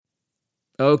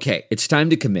Okay, it's time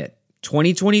to commit.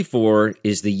 2024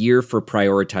 is the year for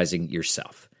prioritizing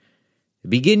yourself.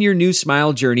 Begin your new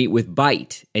smile journey with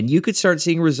Byte, and you could start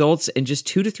seeing results in just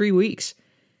 2 to 3 weeks.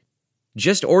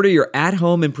 Just order your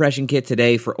at-home impression kit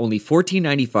today for only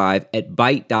 $14.95 at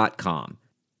Byte.com.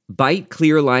 Byte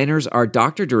clear liners are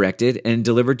doctor-directed and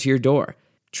delivered to your door.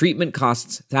 Treatment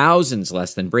costs thousands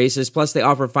less than braces, plus they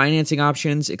offer financing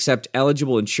options, accept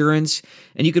eligible insurance,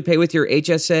 and you could pay with your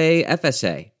HSA,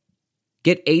 FSA.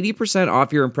 Get 80%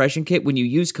 off your impression kit when you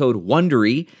use code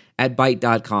WONDERY at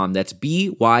Byte.com. That's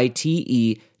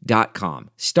BYTE.com.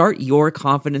 Start your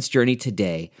confidence journey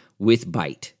today with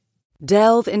Byte.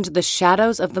 Delve into the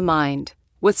shadows of the mind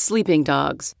with Sleeping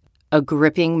Dogs, a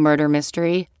gripping murder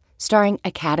mystery starring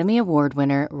Academy Award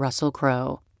winner Russell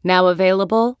Crowe. Now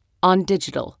available on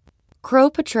digital. Crowe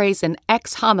portrays an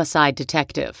ex-homicide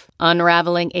detective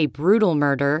unraveling a brutal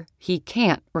murder he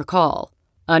can't recall.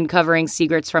 Uncovering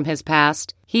secrets from his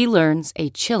past, he learns a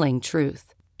chilling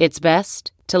truth. It's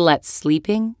best to let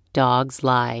sleeping dogs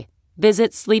lie.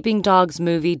 Visit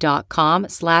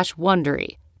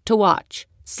sleepingdogsmovie.com/Wondery to watch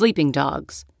Sleeping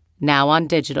Dogs, now on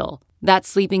digital.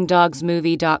 That's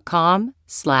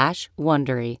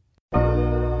sleepingdogsmovie.com/Wondery.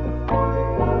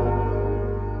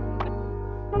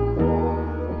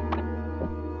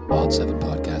 Odd 7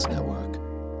 Podcast Network.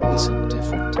 Listen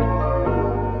different.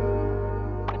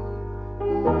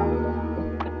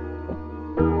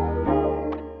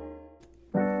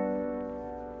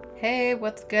 Hey,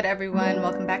 what's good, everyone?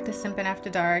 Welcome back to Simpin' After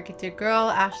Dark. It's your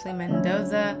girl, Ashley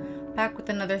Mendoza, back with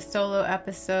another solo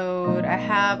episode. I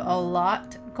have a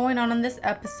lot going on in this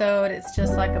episode. It's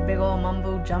just like a big old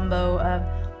mumbo jumbo of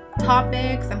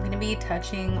topics. I'm going to be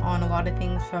touching on a lot of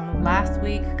things from last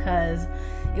week because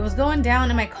it was going down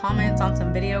in my comments on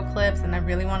some video clips, and I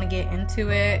really want to get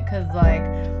into it because, like,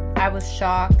 I was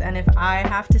shocked, and if I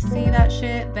have to see that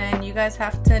shit, then you guys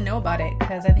have to know about it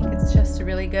because I think it's just a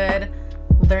really good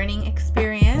learning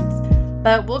experience,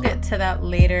 but we'll get to that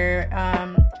later.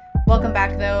 Welcome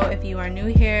back, though. If you are new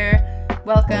here,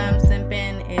 welcome.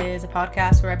 Simpin' is a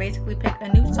podcast where I basically pick a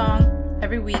new song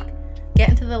every week, get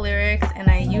into the lyrics, and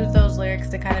I use those lyrics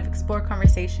to kind of explore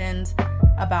conversations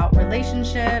about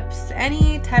relationships,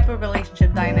 any type of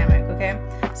relationship dynamic, okay?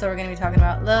 So we're going to be talking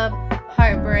about love,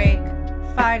 heartbreak,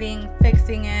 fighting,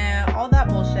 fixing it, all that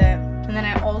bullshit. And then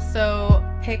I also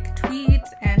pick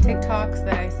tweets and TikToks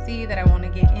that I see that I want to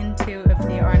get into if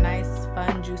they are nice,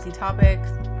 fun, juicy topics.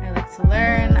 I like to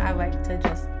learn. I like to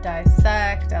just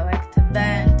dissect. I like to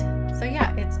vent. So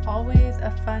yeah, it's always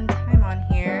a fun time on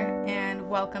here. And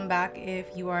welcome back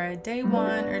if you are a day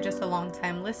one or just a long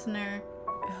time listener.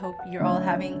 I hope you're all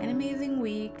having an amazing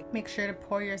week. Make sure to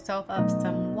pour yourself up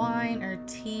some wine or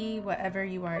tea, whatever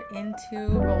you are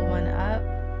into. Roll one up.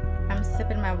 I'm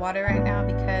sipping my water right now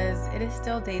because it is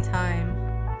still daytime.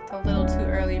 It's a little too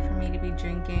early for me to be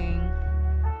drinking.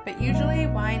 But usually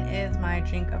wine is my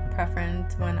drink of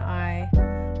preference when I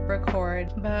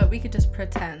record, but we could just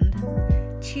pretend.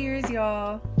 Cheers,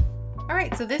 y'all.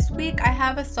 Alright, so this week I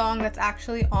have a song that's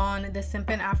actually on the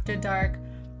Simpin' After Dark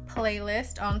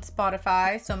playlist on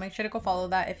Spotify, so make sure to go follow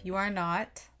that if you are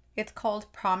not. It's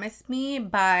called Promise Me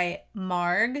by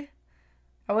Marg.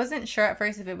 I wasn't sure at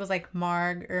first if it was like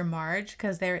Marg or Marge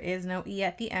because there is no E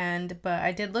at the end, but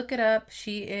I did look it up.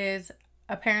 She is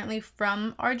apparently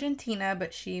from Argentina,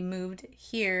 but she moved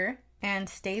here and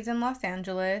stays in Los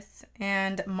Angeles,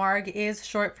 and Marg is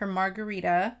short for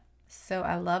Margarita, so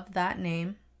I love that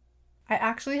name. I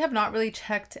actually have not really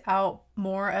checked out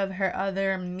more of her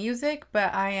other music,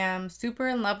 but I am super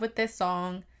in love with this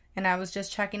song. And I was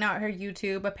just checking out her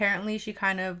YouTube. Apparently, she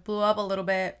kind of blew up a little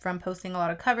bit from posting a lot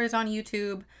of covers on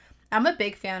YouTube. I'm a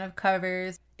big fan of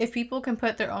covers. If people can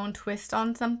put their own twist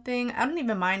on something, I don't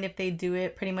even mind if they do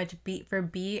it pretty much beat for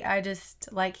beat. I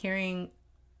just like hearing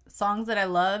songs that I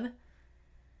love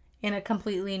in a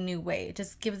completely new way. It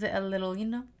just gives it a little,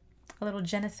 a little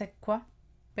je ne sais quoi.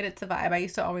 But it's a vibe. I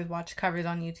used to always watch covers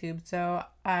on YouTube, so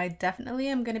I definitely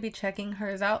am going to be checking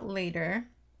hers out later.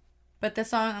 But the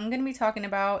song I'm going to be talking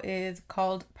about is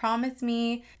called Promise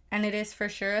Me, and it is for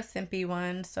sure a simpy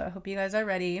one, so I hope you guys are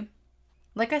ready.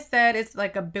 Like I said, it's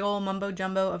like a big old mumbo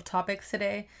jumbo of topics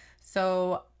today,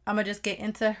 so I'm going to just get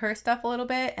into her stuff a little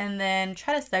bit and then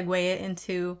try to segue it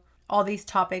into all these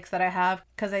topics that I have,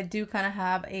 because I do kind of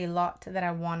have a lot that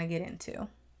I want to get into.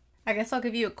 I guess I'll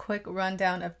give you a quick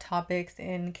rundown of topics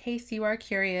in case you are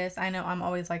curious. I know I'm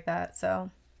always like that,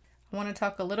 so I want to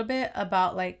talk a little bit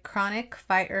about like chronic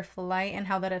fight or flight and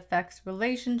how that affects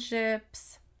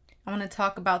relationships. I want to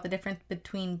talk about the difference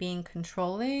between being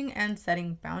controlling and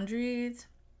setting boundaries.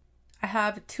 I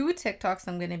have 2 TikToks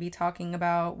I'm going to be talking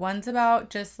about. One's about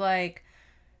just like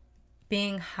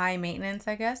being high maintenance,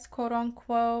 I guess, quote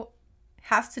unquote,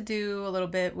 has to do a little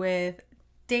bit with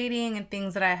dating and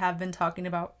things that I have been talking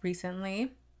about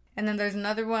recently. And then there's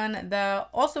another one that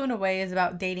also in a way is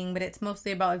about dating, but it's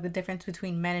mostly about like the difference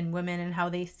between men and women and how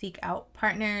they seek out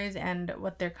partners and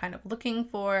what they're kind of looking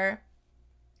for.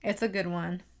 It's a good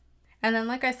one. And then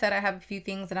like I said, I have a few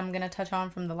things that I'm going to touch on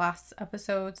from the last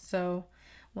episode, so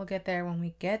we'll get there when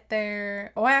we get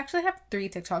there. Oh, I actually have 3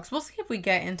 TikToks. We'll see if we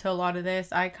get into a lot of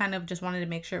this. I kind of just wanted to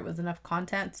make sure it was enough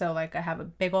content, so like I have a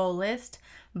big old list,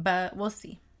 but we'll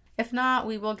see. If not,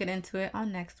 we will get into it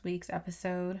on next week's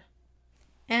episode.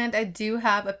 And I do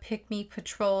have a Pick Me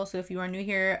Patrol. So if you are new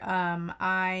here,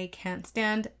 I can't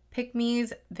stand Pick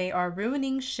Me's. They are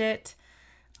ruining shit.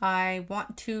 I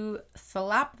want to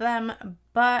slap them,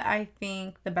 but I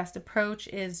think the best approach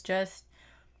is just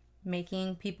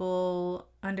making people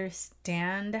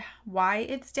understand why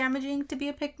it's damaging to be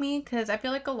a Pick Me, because I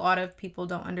feel like a lot of people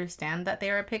don't understand that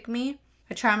they're a Pick Me.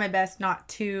 I try my best not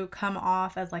to come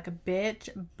off as like a bitch,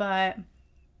 but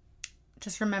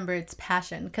just remember it's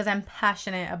passion, because I'm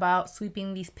passionate about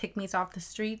sweeping these pick-me's off the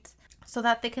streets so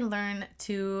that they can learn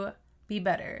to be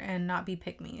better and not be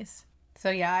pick-me's. So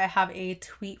yeah, I have a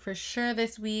tweet for sure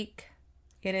this week.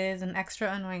 It is an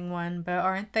extra annoying one, but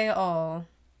aren't they all?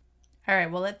 All right,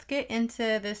 well, let's get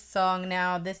into this song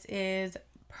now. This is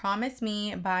Promise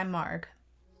Me by Marg.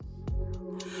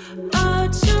 I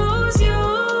choose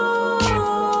you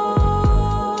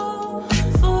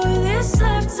for this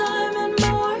lifetime and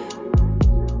more.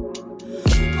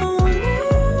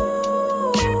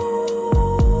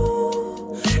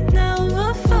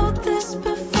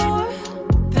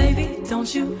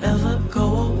 Don't you ever go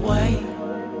away.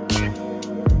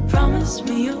 Promise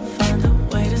me you'll find a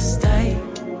way to stay.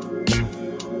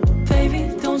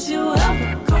 Baby, don't you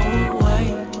ever go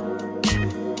away.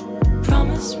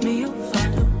 Promise me you'll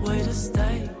find a way to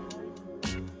stay.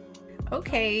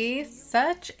 Okay,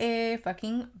 such a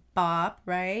fucking bop,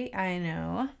 right? I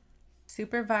know.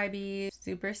 Super vibey,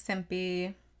 super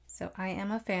simpy. So I am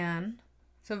a fan.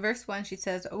 So verse 1, she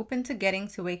says, open to getting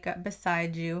to wake up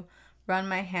beside you. Run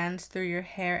my hands through your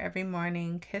hair every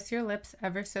morning, kiss your lips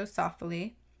ever so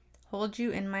softly, hold you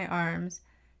in my arms,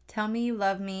 tell me you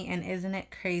love me, and isn't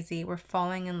it crazy, we're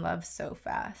falling in love so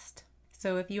fast.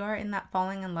 So if you are in that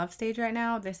falling in love stage right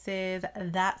now, this is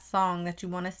that song that you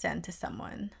want to send to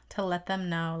someone to let them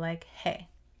know, like, hey,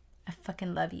 I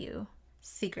fucking love you,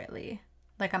 secretly.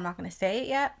 Like, I'm not going to say it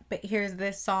yet, but here's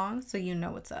this song so you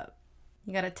know what's up.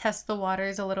 You got to test the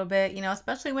waters a little bit, you know,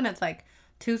 especially when it's like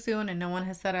too soon and no one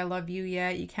has said I love you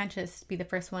yet. You can't just be the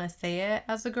first one to say it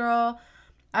as a girl.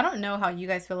 I don't know how you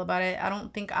guys feel about it. I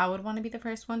don't think I would want to be the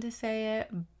first one to say it,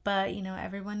 but you know,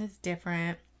 everyone is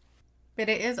different. But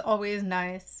it is always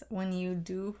nice when you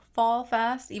do fall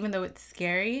fast, even though it's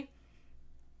scary.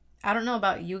 I don't know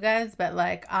about you guys, but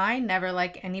like I never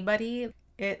like anybody.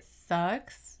 It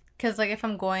sucks. Because like if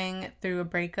I'm going through a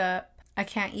breakup, I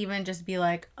can't even just be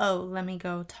like, oh, let me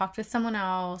go talk to someone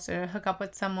else or hook up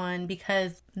with someone,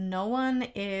 because no one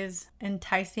is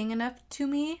enticing enough to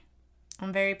me.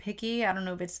 I'm very picky. I don't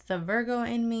know if it's the Virgo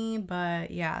in me, but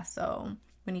yeah. So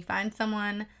when you find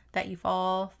someone that you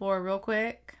fall for real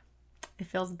quick, it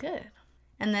feels good.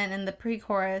 And then in the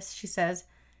pre-chorus, she says,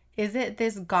 is it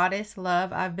this goddess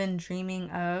love I've been dreaming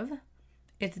of?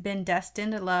 It's been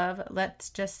destined love. Let's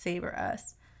just savor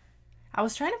us. I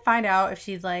was trying to find out if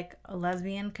she's like a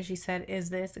lesbian, because she said, is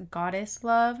this goddess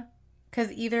love?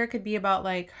 Because either it could be about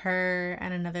like her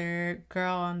and another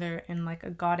girl and they're in like a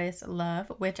goddess love,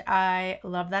 which I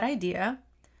love that idea.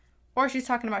 Or she's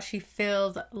talking about she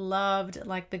feels loved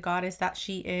like the goddess that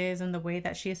she is and the way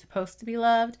that she is supposed to be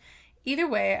loved. Either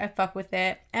way, I fuck with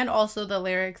it. And also the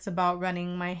lyrics about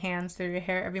running my hands through your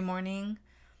hair every morning.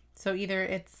 So either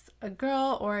it's a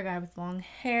girl or a guy with long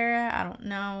hair. I don't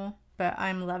know. But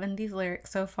I'm loving these lyrics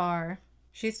so far.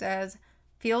 She says,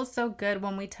 feels so good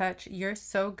when we touch. You're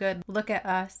so good. Look at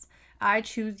us. I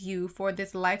choose you for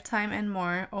this lifetime and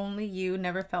more. Only you,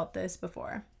 never felt this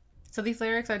before. So these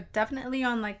lyrics are definitely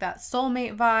on like that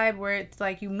soulmate vibe where it's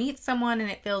like you meet someone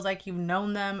and it feels like you've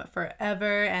known them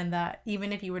forever, and that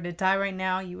even if you were to die right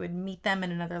now, you would meet them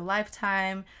in another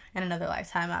lifetime and another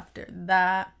lifetime after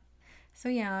that. So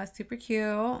yeah, super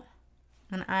cute.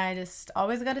 And I just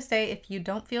always got to say, if you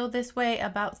don't feel this way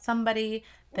about somebody,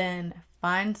 then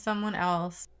find someone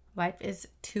else. Life is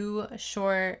too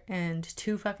short and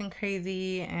too fucking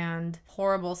crazy and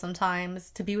horrible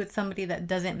sometimes to be with somebody that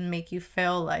doesn't make you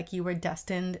feel like you were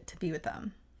destined to be with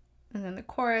them. And then the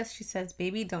chorus, she says,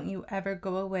 baby, don't you ever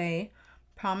go away.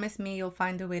 Promise me you'll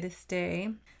find a way to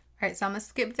stay. All right, so I'm going to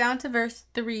skip down to verse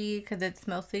 3 because it's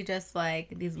mostly just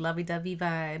like these lovey-dovey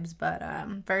vibes. But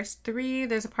verse 3,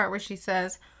 there's a part where she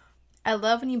says, I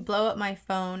love when you blow up my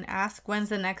phone. Ask when's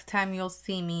the next time you'll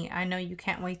see me. I know you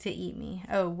can't wait to eat me.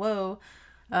 Oh, whoa.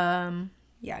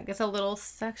 Yeah, it gets a little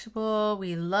sexual.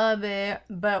 We love it.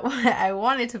 But what I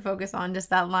wanted to focus on just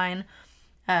that line.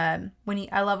 I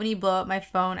love when you blow up my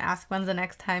phone. Ask when's the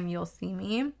next time you'll see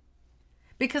me.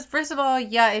 Because first of all,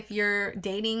 yeah, if you're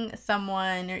dating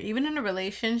someone or even in a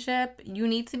relationship, you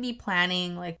need to be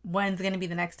planning like when's going to be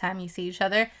the next time you see each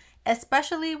other,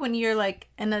 especially when you're like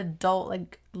an adult,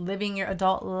 like living your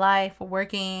adult life,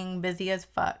 working, busy as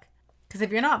fuck. Because if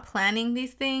you're not planning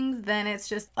these things, then it's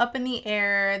just up in the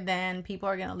air. Then people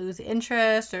are going to lose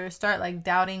interest or start like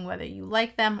doubting whether you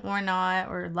like them or not,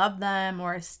 or love them,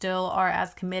 or still are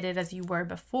as committed as you were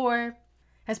before.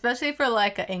 Especially for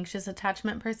like an anxious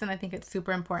attachment person, I think it's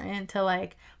super important to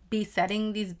like be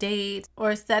setting these dates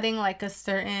or setting like a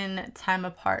certain time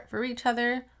apart for each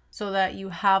other so that you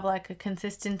have like a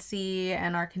consistency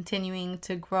and are continuing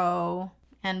to grow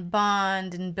and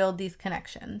bond and build these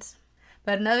connections.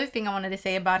 But another thing I wanted to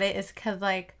say about it is because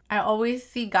like I always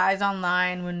see guys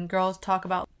online when girls talk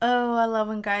about, oh, I love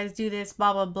when guys do this,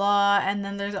 blah, blah, blah. And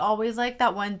then there's always like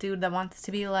that one dude that wants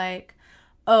to be like,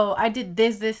 oh, I did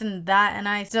this, and that, and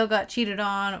I still got cheated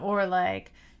on, or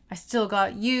like, I still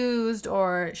got used,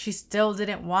 or she still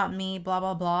didn't want me, blah,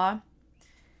 blah, blah.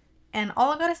 And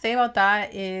all I gotta say about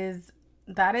that is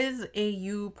a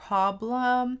you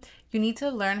problem. You need to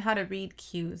learn how to read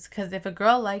cues, because if a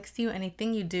girl likes you,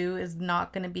 anything you do is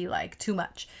not gonna be like too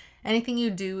much. Anything you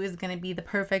do is gonna be the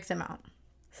perfect amount.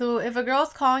 So if a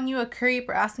girl's calling you a creep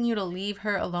or asking you to leave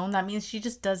her alone, that means she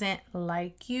just doesn't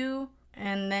like you.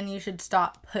 And then you should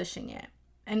stop pushing it.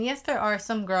 And yes, there are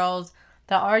some girls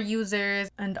that are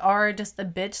users and are just a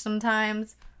bitch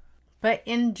sometimes. But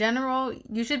in general,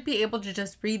 you should be able to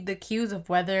just read the cues of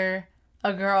whether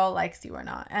a girl likes you or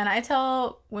not. And I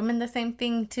tell women the same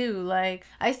thing too. Like,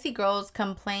 I see girls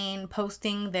complain,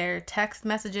 posting their text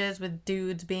messages with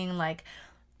dudes being like,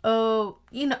 oh,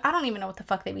 you know, I don't even know what the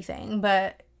fuck they be saying.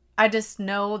 But I just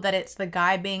know that it's the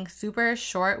guy being super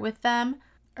short with them,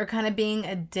 or kind of being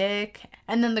a dick,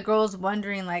 and then the girl's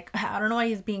wondering like, I don't know why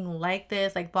he's being like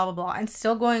this, like blah blah blah, and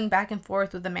still going back and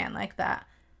forth with a man like that.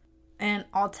 And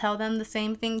I'll tell them the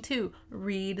same thing too.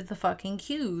 Read the fucking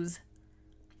cues.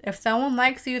 If someone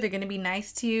likes you, they're going to be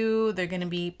nice to you, they're going to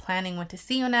be planning when to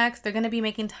see you next, they're going to be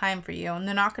making time for you, and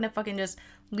they're not going to fucking just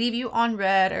leave you on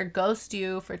red or ghost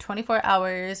you for 24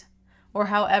 hours or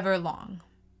however long.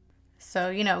 So,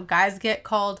 you know, guys get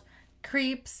called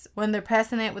creeps when they're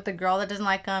pressing it with the girl that doesn't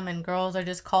like them, and girls are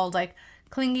just called like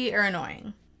clingy or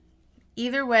annoying.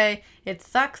 Either way, it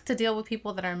sucks to deal with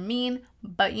people that are mean,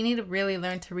 but you need to really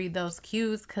learn to read those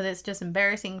cues, because it's just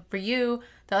embarrassing for you,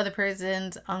 the other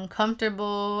person's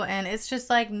uncomfortable, and it's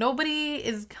just like nobody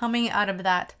is coming out of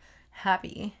that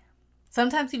happy.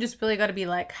 Sometimes you just really got to be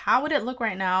like, how would it look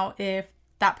right now if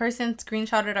that person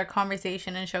screenshotted our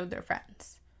conversation and showed their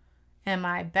friends? Am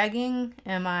I begging?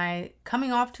 Am I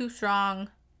coming off too strong?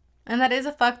 And that is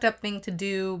a fucked up thing to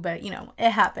do, but you know,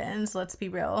 it happens. Let's be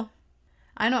real.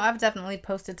 I know I've definitely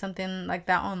posted something like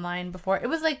that online before. It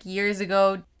was like years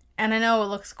ago, and I know it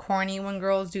looks corny when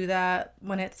girls do that,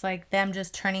 when it's like them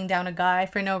just turning down a guy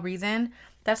for no reason.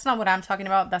 That's not what I'm talking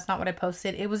about. That's not what I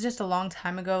posted. It was just a long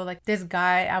time ago, like this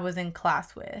guy I was in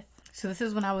class with. So this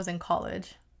is when I was in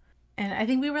college. And I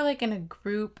think we were like in a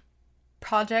group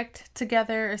project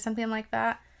together or something like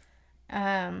that.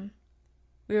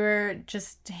 We were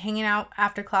just hanging out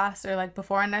after class or like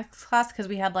before our next class, because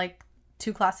we had like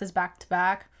 2 classes back to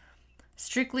back.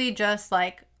 Strictly just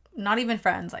like not even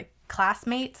friends, like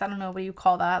classmates. I don't know what you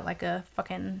call that, like a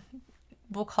fucking,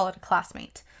 we'll call it a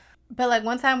classmate. But like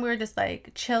one time we were just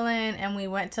like chilling, and we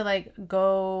went to like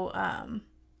go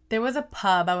there was a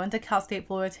pub. I went to Cal State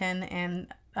Fullerton, and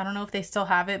I don't know if they still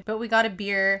have it, but we got a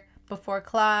beer before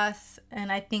class,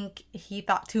 and I think he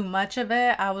thought too much of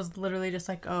it. I was literally just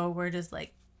like, oh, we're just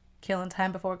like killing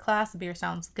time before class, the beer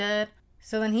sounds good.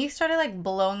 So then he started like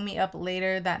blowing me up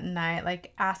later that night,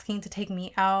 like asking to take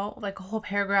me out, like a whole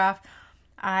paragraph.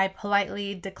 I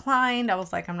politely declined. I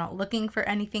was like, I'm not looking for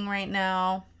anything right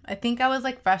now. I think I was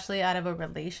like freshly out of a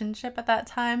relationship at that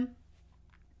time,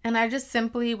 and I just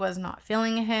simply was not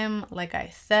feeling him. Like I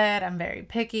said, I'm very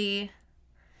picky.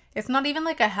 It's not even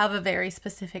like I have a very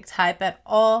specific type at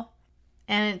all.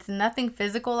 And it's nothing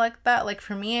physical like that. Like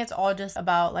for me, it's all just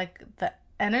about like the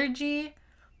energy.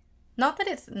 Not that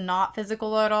it's not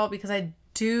physical at all, because I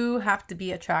do have to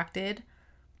be attracted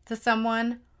to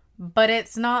someone. But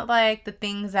it's not like the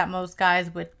things that most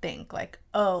guys would think. Like,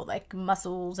 oh, like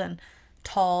muscles and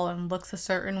tall and looks a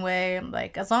certain way.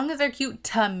 Like, as long as they're cute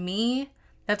to me,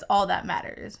 that's all that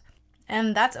matters.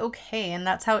 And that's okay. And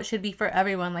that's how it should be for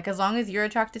everyone. Like, as long as you're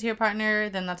attracted to your partner,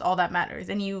 then that's all that matters.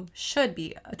 And you should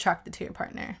be attracted to your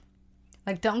partner.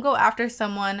 Like, don't go after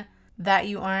someone that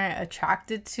you aren't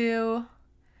attracted to.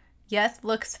 Yes,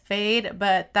 looks fade,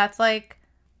 but that's like,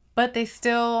 but they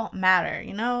still matter,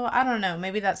 you know? I don't know.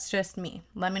 Maybe that's just me.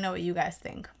 Let me know what you guys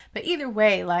think. But either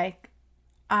way, like,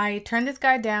 I turned this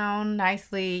guy down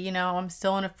nicely. You know, I'm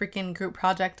still in a freaking group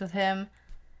project with him.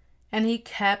 And he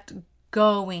kept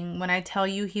going. When I tell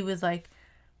you, he was like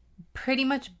pretty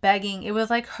much begging. It was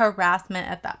like harassment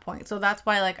at that point. So that's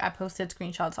why like I posted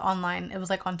screenshots online. It was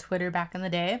like on Twitter back in the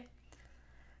day.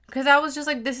 Because I was just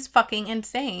like, this is fucking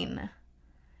insane.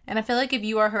 And I feel like if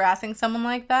you are harassing someone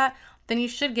like that, then you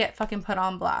should get fucking put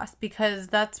on blast, because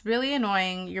that's really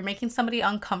annoying. You're making somebody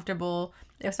uncomfortable.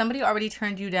 If somebody already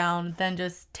turned you down, then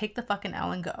just take the fucking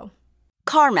L and go.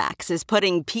 CarMax is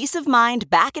putting peace of mind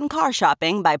back in car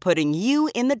shopping by putting you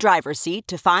in the driver's seat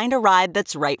to find a ride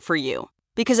that's right for you.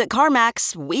 Because at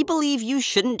CarMax, we believe you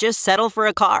shouldn't just settle for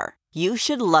a car. You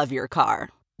should love your car.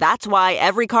 That's why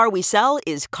every car we sell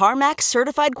is CarMax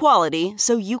certified quality,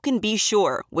 so you can be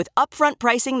sure with upfront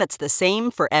pricing that's the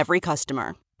same for every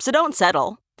customer. So don't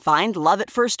settle. Find love at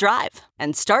first drive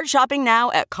and start shopping now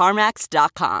at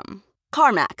CarMax.com.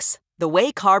 CarMax, the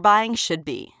way car buying should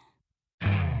be.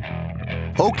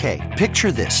 Okay,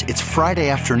 picture this. It's Friday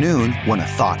afternoon when a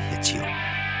thought hits you.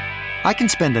 I can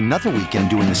spend another weekend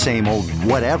doing the same old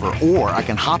whatever, or I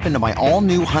can hop into my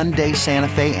all-new Hyundai Santa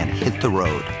Fe and hit the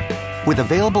road. With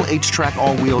available H-Track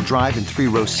all-wheel drive and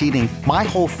 3-row seating, my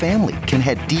whole family can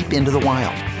head deep into the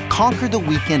wild. Conquer the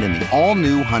weekend in the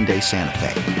all-new Hyundai Santa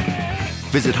Fe.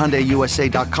 Visit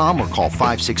HyundaiUSA.com or call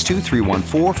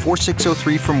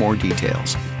 562-314-4603 for more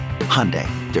details. Hyundai,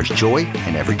 there's joy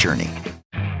in every journey.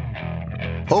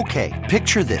 Okay,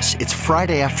 picture this. It's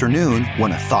Friday afternoon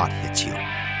when a thought hits you.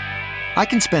 I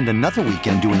can spend another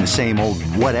weekend doing the same old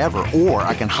whatever, or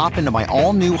I can hop into my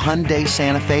all-new Hyundai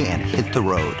Santa Fe and hit the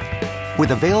road.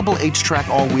 With available H-Track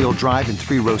all-wheel drive and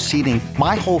 3-row seating,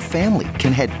 my whole family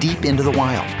can head deep into the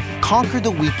wild. Conquer the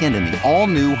weekend in the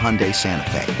all-new Hyundai Santa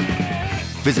Fe.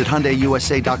 Visit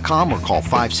HyundaiUSA.com or call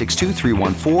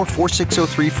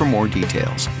 562-314-4603 for more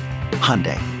details.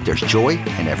 Hyundai, there's joy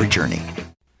in every journey.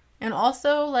 And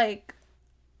also, like,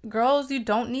 girls, you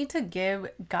don't need to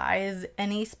give guys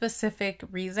any specific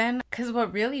reason. Because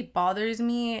what really bothers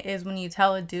me is when you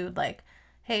tell a dude, like,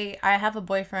 hey, I have a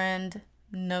boyfriend,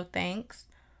 no thanks.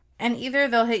 And either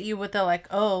they'll hit you with the, like,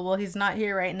 oh, well, he's not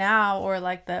here right now, or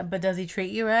like the, but does he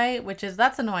treat you right? Which is,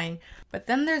 that's annoying. But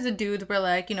then there's a dude where,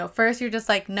 like, you know, first you're just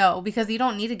like, no, because you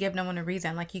don't need to give no one a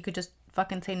reason. Like, you could just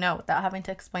fucking say no without having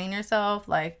to explain yourself.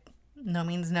 Like, no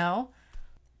means no.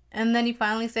 And then you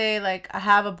finally say, like, I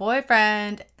have a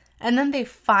boyfriend. And then they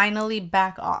finally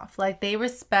back off. Like, they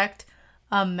respect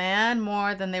a man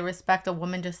more than they respect a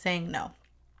woman just saying no.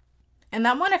 And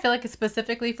that one I feel like is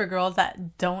specifically for girls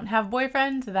that don't have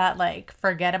boyfriends, that like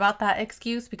forget about that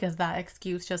excuse, because that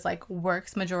excuse just like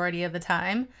works majority of the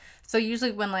time. So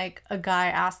usually when like a guy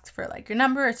asks for like your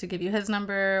number or to give you his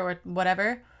number or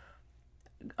whatever,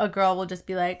 a girl will just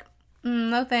be like,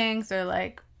 no thanks, or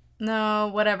like, no,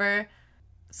 whatever.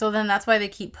 So then that's why they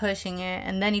keep pushing it.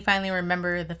 And then you finally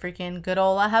remember the freaking good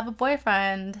old I have a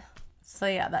boyfriend. So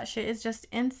yeah, that shit is just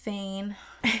insane.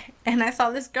 And I saw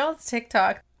this girl's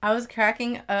TikTok. I was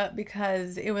cracking up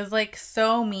because it was like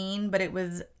so mean, but it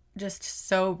was just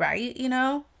so right, you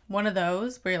know? One of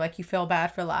those where like you feel bad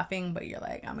for laughing, but you're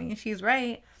like, I mean, she's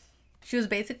right. She was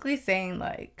basically saying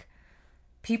like,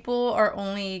 people are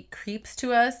only creeps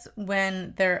to us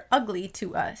when they're ugly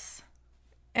to us.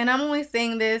 And I'm only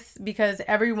saying this because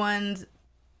everyone's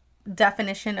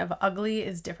definition of ugly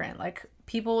is different. Like,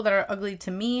 people that are ugly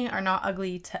to me are not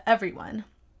ugly to everyone.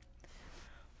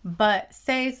 But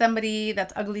say somebody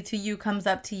that's ugly to you comes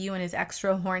up to you and is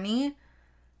extra horny,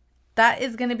 that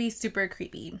is going to be super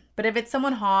creepy. But if it's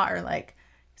someone hot or like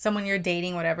someone you're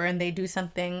dating, whatever, and they do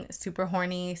something super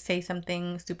horny, say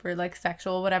something super like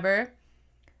sexual, whatever,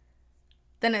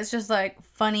 then it's just like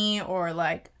funny or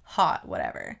like hot,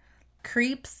 whatever.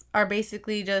 Creeps are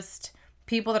basically just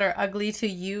people that are ugly to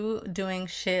you doing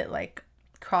shit like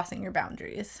crossing your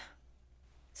boundaries.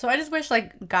 So I just wish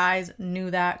like guys knew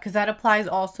that, because that applies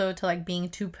also to like being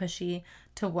too pushy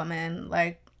to women.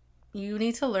 Like, you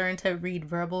need to learn to read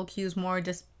verbal cues more.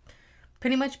 Just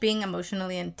pretty much being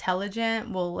emotionally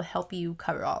intelligent will help you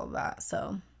cover all of that.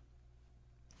 So,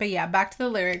 but yeah, back to the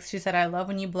lyrics. She said, I love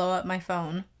when you blow up my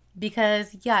phone.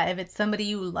 Because yeah, if it's somebody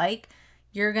you like,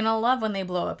 you're gonna love when they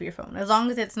blow up your phone, as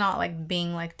long as it's not like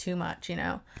being like too much, you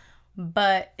know.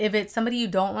 But if it's somebody you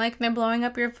don't like and they're blowing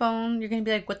up your phone, you're going to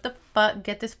be like, what the fuck?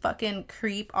 Get this fucking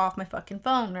creep off my fucking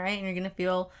phone, right? And you're going to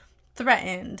feel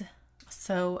threatened.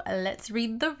 So let's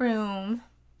read the room.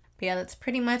 But yeah, that's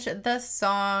pretty much the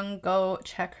song. Go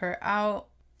check her out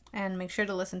and make sure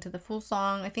to listen to the full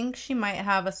song. I think she might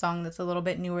have a song that's a little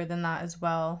bit newer than that as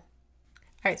well.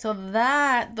 All right, so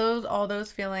all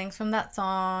those feelings from that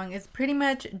song is pretty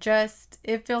much just,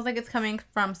 it feels like it's coming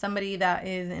from somebody that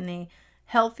is in a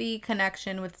healthy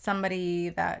connection with somebody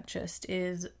that just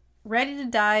is ready to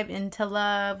dive into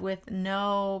love with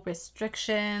no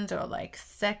restrictions or like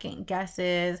second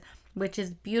guesses, which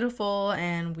is beautiful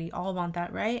and we all want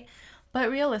that, right? But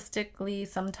realistically,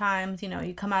 sometimes,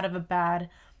 you come out of a bad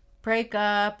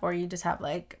breakup, or you just have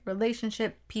like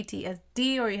relationship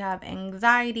PTSD, or you have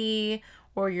anxiety,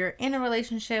 or you're in a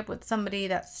relationship with somebody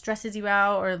that stresses you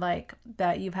out, or like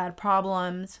that you've had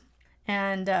problems.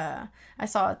 And I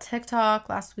saw a TikTok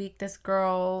last week, this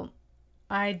girl,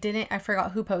 I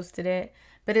forgot who posted it,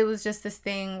 but it was just this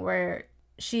thing where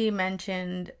she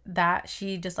mentioned that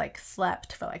she just like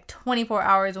slept for like 24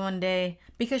 hours one day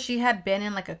because she had been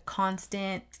in like a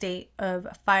constant state of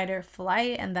fight or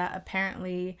flight, and that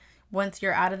apparently once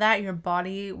you're out of that, your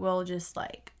body will just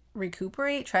like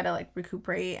try to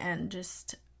recuperate and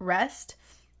just rest.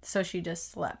 So she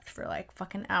just slept for like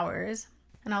fucking hours.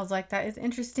 And I was like, that is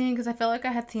interesting, because I feel like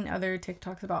I had seen other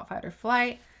TikToks about fight or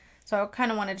flight. So I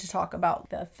kind of wanted to talk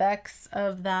about the effects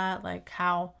of that, like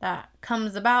how that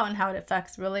comes about and how it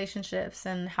affects relationships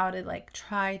and how to like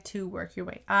try to work your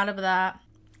way out of that,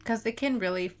 because it can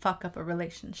really fuck up a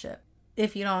relationship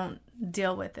if you don't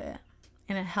deal with it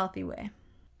in a healthy way.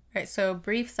 All right, so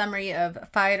brief summary of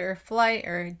fight or flight,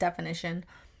 or definition,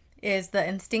 is the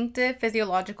instinctive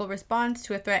physiological response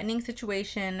to a threatening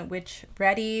situation which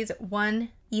readies one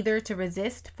either to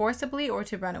resist forcibly or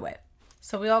to run away.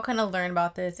 So we all kind of learn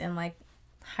about this in like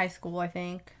high school, I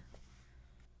think.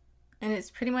 And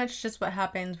it's pretty much just what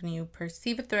happens when you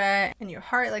perceive a threat and your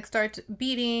heart like starts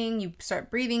beating, you start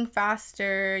breathing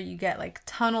faster, you get like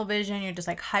tunnel vision, you're just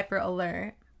like hyper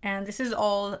alert. And this is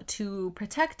all to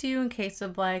protect you in case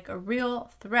of like a real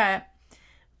threat.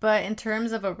 But in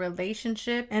terms of a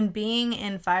relationship and being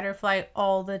in fight or flight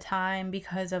all the time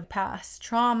because of past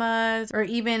traumas or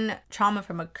even trauma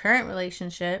from a current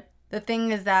relationship, the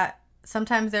thing is that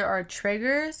sometimes there are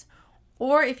triggers,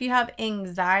 or if you have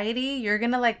anxiety, you're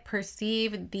gonna like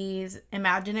perceive these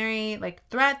imaginary like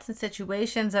threats and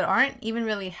situations that aren't even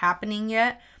really happening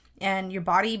yet, and your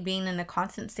body being in a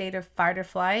constant state of fight or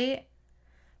flight.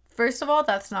 First of all,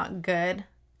 that's not good,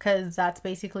 because that's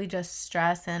basically just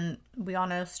stress, and we all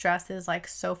know stress is like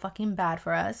so fucking bad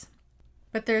for us.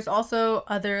 But there's also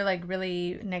other like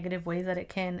really negative ways that it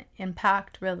can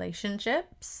impact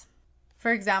relationships.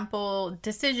 For example,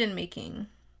 decision making.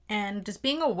 And just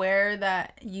being aware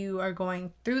that you are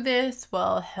going through this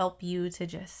will help you to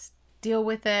just deal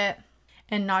with it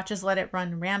and not just let it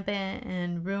run rampant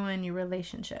and ruin your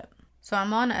relationship. So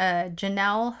I'm on a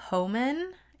Janelle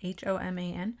Homan,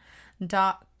 HOMAN.com.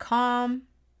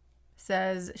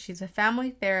 Says she's a family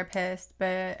therapist,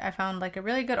 but I found like a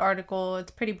really good article.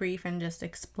 It's pretty brief and just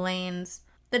explains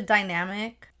the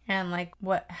dynamic and like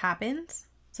what happens.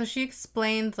 So she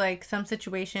explains like some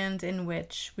situations in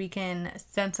which we can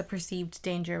sense a perceived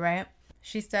danger, right?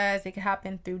 She says it can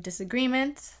happen through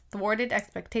disagreements, thwarted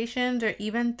expectations, or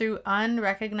even through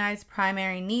unrecognized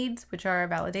primary needs, which are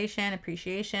validation,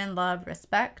 appreciation, love,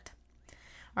 respect.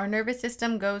 Our nervous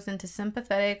system goes into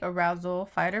sympathetic arousal,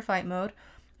 fight or flight mode.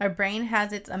 Our brain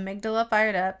has its amygdala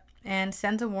fired up and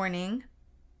sends a warning.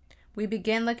 We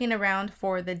begin looking around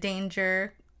for the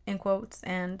danger, in quotes,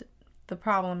 and the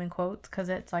problem, in quotes, because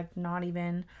it's like not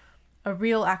even a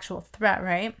real actual threat,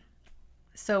 right?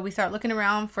 So we start looking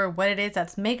around for what it is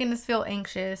that's making us feel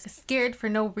anxious, scared for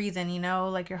no reason,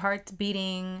 like your heart's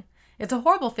beating. It's a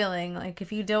horrible feeling. Like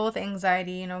if you deal with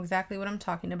anxiety, you know exactly what I'm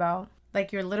talking about.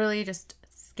 Like you're literally just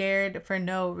scared for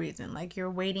no reason. Like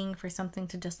you're waiting for something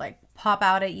to just like pop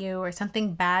out at you or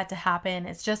something bad to happen.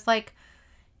 It's just like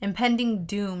impending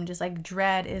doom, just like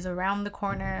dread is around the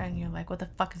corner and you're like, what the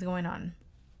fuck is going on?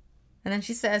 And then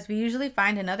she says, we usually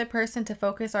find another person to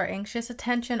focus our anxious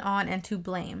attention on and to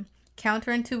blame.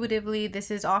 Counterintuitively,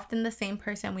 this is often the same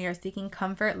person we are seeking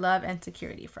comfort, love, and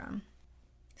security from.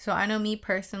 So I know me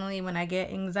personally, when I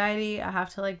get anxiety, I have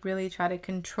to like really try to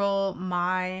control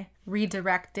my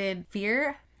redirected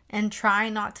fear and try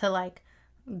not to like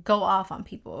go off on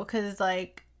people, because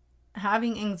like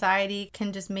having anxiety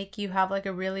can just make you have like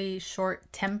a really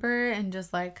short temper and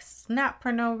just like snap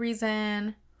for no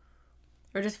reason,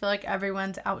 or just feel like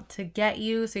everyone's out to get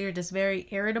you, so you're just very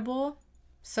irritable.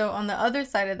 So on the other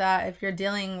side of that, if you're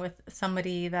dealing with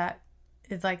somebody that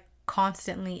is like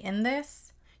constantly in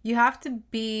this, you have to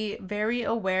be very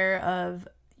aware of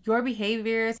your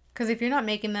behaviors, because if you're not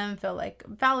making them feel like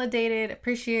validated,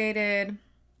 appreciated,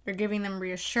 or giving them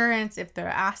reassurance if they're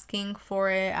asking for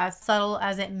it, as subtle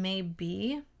as it may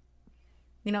be.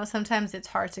 You know, sometimes it's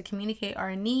hard to communicate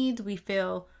our needs. We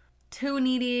feel too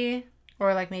needy,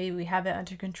 or like maybe we have it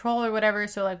under control or whatever.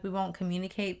 So like we won't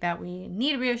communicate that we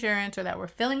need reassurance or that we're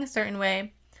feeling a certain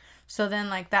way. So then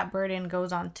like that burden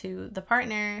goes on to the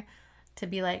partner to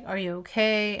be like, are you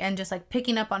okay? And just like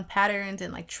picking up on patterns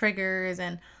and like triggers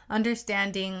and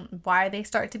understanding why they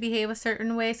start to behave a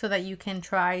certain way so that you can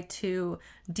try to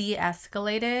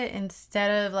de-escalate it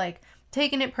instead of like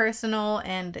taking it personal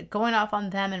and going off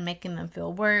on them and making them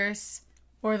feel worse.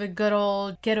 Or the good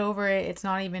old get over it, it's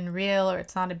not even real, or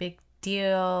it's not a big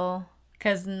deal,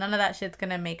 because none of that shit's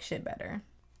gonna make shit better.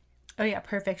 Oh yeah,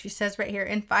 perfect. She says right here,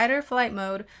 in fight or flight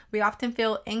mode, we often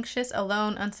feel anxious,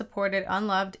 alone, unsupported,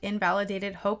 unloved,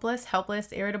 invalidated, hopeless,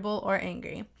 helpless, irritable, or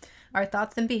angry. Our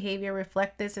thoughts and behavior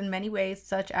reflect this in many ways,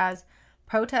 such as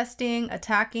protesting,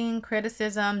 attacking,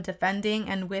 criticism, defending,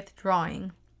 and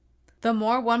withdrawing. The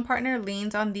more one partner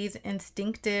leans on these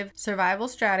instinctive survival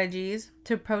strategies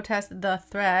to protest the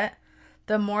threat,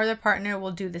 the more the partner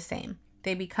will do the same.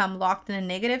 They become locked in a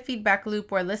negative feedback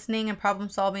loop where listening and problem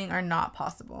solving are not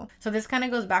possible. So this kind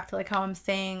of goes back to like how I'm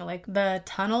saying, like the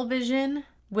tunnel vision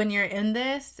when you're in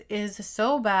this is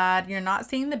so bad. You're not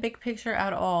seeing the big picture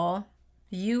at all.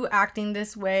 You acting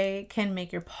this way can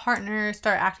make your partner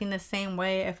start acting the same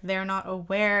way if they're not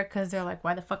aware, because they're like,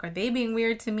 why the fuck are they being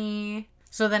weird to me?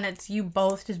 So then it's you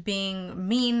both just being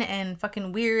mean and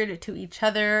fucking weird to each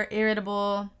other,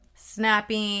 irritable,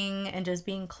 snapping, and just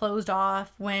being closed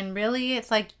off, when really it's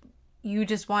like you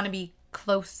just want to be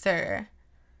closer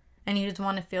and you just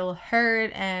want to feel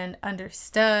heard and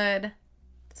understood.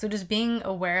 So just being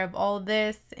aware of all of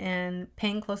this and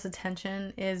paying close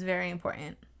attention is very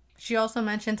important. She also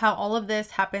mentions how all of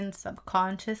this happens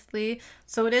subconsciously,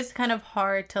 so it is kind of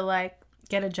hard to like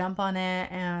get a jump on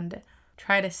it and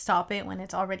try to stop it when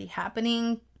it's already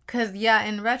happening. Because yeah,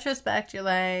 in retrospect, you're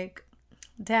like,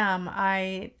 damn,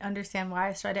 I understand why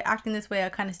I started acting this way. I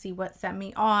kind of see what set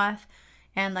me off,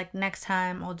 and like next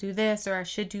time I'll do this, or I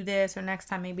should do this, or next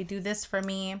time maybe do this for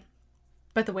me.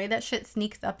 But the way that shit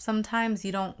sneaks up sometimes,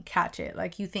 you don't catch it.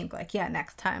 Like you think like, yeah,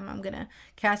 next time I'm gonna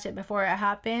catch it before it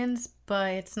happens,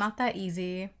 but it's not that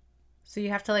easy. So you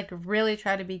have to like really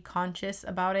try to be conscious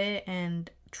about it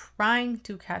and trying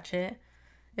to catch it.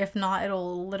 If not,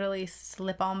 it'll literally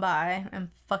slip on by and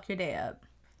fuck your day up.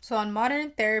 So on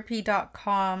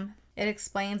moderntherapy.com, it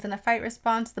explains, in a fight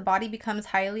response, the body becomes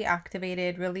highly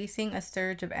activated, releasing a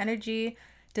surge of energy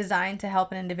designed to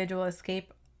help an individual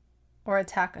escape or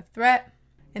attack a threat.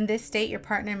 In this state, your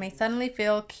partner may suddenly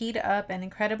feel keyed up and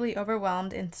incredibly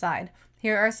overwhelmed inside.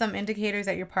 Here are some indicators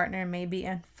that your partner may be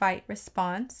in fight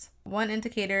response. One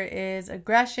indicator is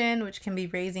aggression, which can be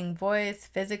raising voice,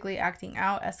 physically acting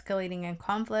out, escalating in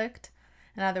conflict.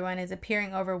 Another one is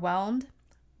appearing overwhelmed,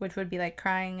 which would be like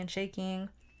crying and shaking.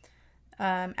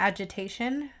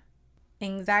 Agitation,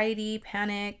 anxiety,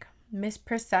 panic,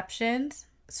 misperceptions.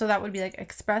 So that would be like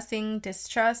expressing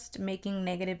distrust, making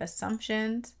negative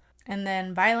assumptions. And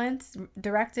then violence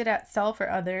directed at self or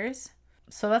others.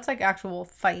 So that's like actual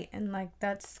fight, and like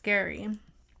that's scary.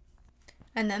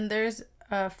 And then there's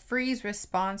a freeze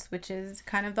response, which is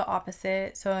kind of the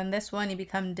opposite. So in this one, you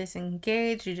become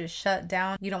disengaged, you just shut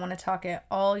down, you don't want to talk at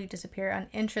all, you disappear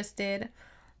uninterested.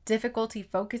 Difficulty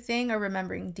focusing or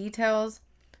remembering details.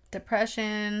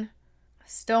 Depression.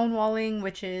 Stonewalling,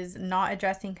 which is not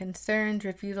addressing concerns,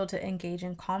 refusal to engage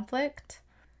in conflict.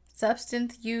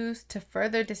 Substance use to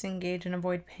further disengage and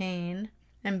avoid pain,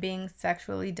 and being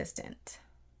sexually distant.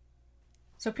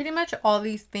 So pretty much all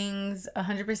these things,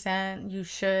 100% you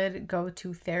should go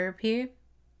to therapy.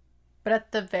 But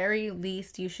at the very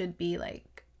least, you should be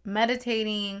like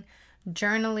meditating,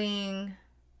 journaling,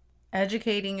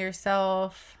 educating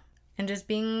yourself, and just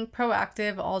being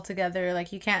proactive altogether.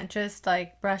 Like you can't just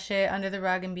like brush it under the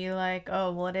rug and be like,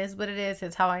 oh, well, it is what it is.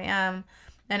 It's how I am.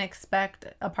 And expect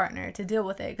a partner to deal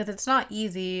with it, because it's not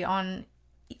easy on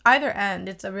either end.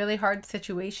 It's a really hard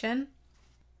situation,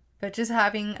 but just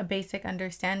having a basic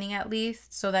understanding at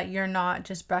least, so that you're not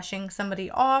just brushing somebody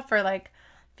off or like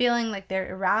feeling like they're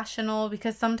irrational,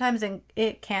 because sometimes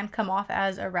it can come off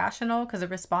as irrational, because a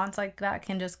response like that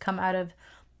can just come out of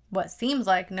what seems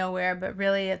like nowhere, but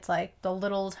really it's like the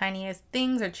little tiniest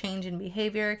things or change in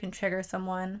behavior can trigger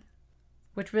someone,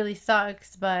 which really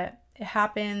sucks, but it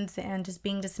happens, and just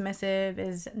being dismissive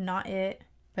is not it.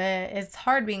 But it's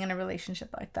hard being in a relationship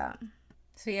like that.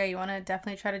 So yeah, you want to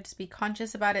definitely try to just be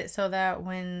conscious about it so that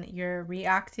when you're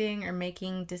reacting or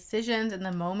making decisions in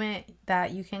the moment, that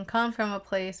you can come from a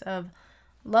place of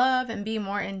love and be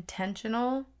more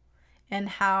intentional in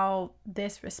how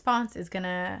this response is going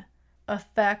to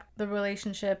affect the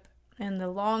relationship in the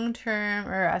long term,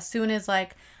 or as soon as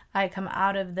like I come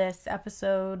out of this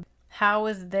episode, how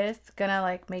is this going to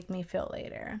like make me feel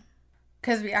later?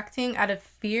 Because reacting out of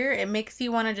fear, it makes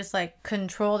you want to just like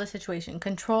control the situation,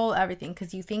 control everything,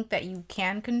 because you think that you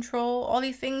can control all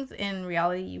these things. In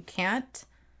reality, you can't.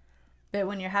 But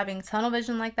when you're having tunnel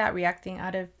vision like that, reacting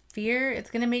out of fear,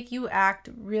 it's going to make you act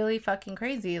really fucking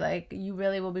crazy. Like you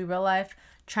really will be real life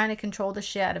trying to control the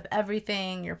shit out of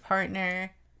everything, your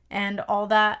partner, and all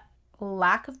that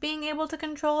lack of being able to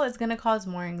control is going to cause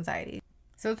more anxiety.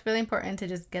 So it's really important to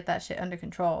just get that shit under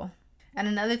control. And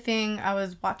another thing, I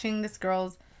was watching this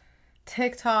girl's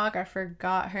TikTok, I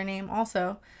forgot her name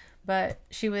also, but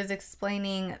she was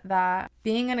explaining that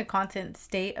being in a constant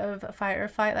state of fight or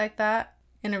flight like that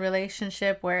in a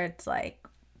relationship where it's like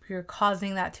you're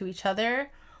causing that to each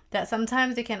other, that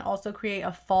sometimes it can also create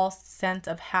a false sense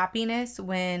of happiness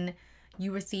when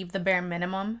you receive the bare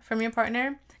minimum from your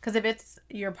partner. Because if it's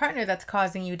your partner that's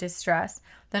causing you distress,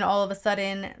 then all of a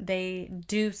sudden they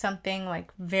do something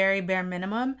like very bare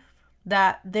minimum,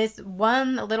 that this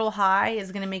one little high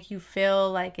is going to make you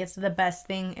feel like it's the best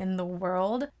thing in the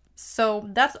world. So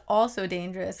that's also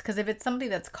dangerous, because if it's somebody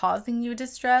that's causing you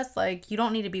distress, like you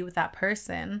don't need to be with that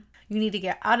person. You need to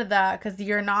get out of that, because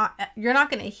you're not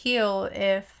going to heal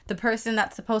if the person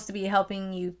that's supposed to be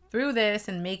helping you through this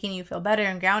and making you feel better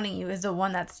and grounding you is the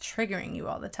one that's triggering you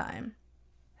all the time.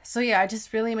 So yeah, it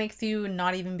just really makes you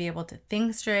not even be able to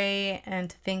think straight, and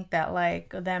to think that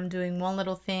like them doing one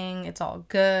little thing, it's all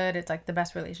good. It's like the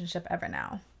best relationship ever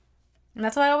now. And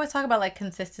that's why I always talk about like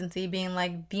consistency being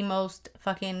like the most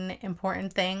fucking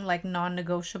important thing, like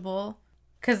non-negotiable.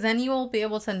 Because then you will be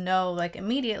able to know like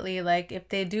immediately, like if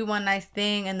they do one nice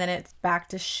thing and then it's back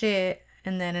to shit,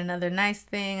 and then another nice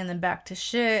thing and then back to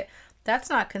shit, that's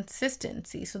not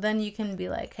consistency. So then you can be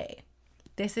like, hey,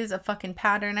 this is a fucking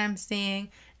pattern I'm seeing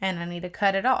and I need to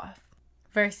cut it off.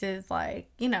 Versus like,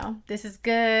 you know, this is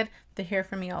good. They hear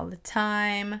from me all the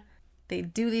time. They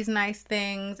do these nice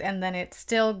things and then it's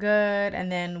still good.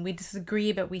 And then we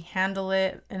disagree, but we handle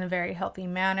it in a very healthy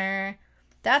manner.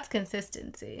 That's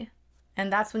consistency.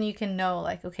 And that's when you can know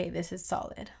like, okay, this is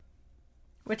solid.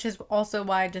 Which is also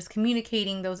why just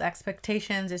communicating those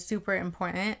expectations is super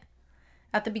important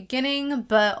at the beginning,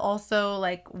 but also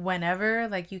like whenever,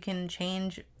 like you can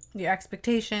change your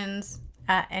expectations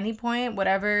at any point.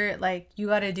 Whatever like you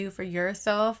got to do for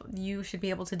yourself, you should be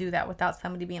able to do that without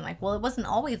somebody being like, well, it wasn't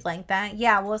always like that.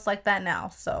 Yeah, well, it's like that now.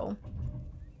 So,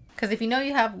 because if you know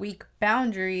you have weak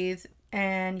boundaries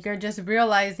and you're just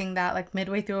realizing that like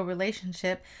midway through a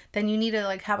relationship, then you need to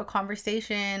like have a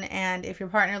conversation. And if your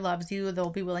partner loves you, they'll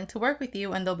be willing to work with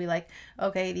you, and they'll be like,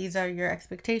 okay, these are your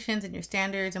expectations and your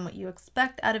standards and what you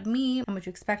expect out of me and what you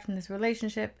expect from this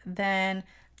relationship. Then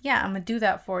yeah, I'm gonna do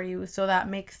that for you. So that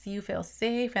makes you feel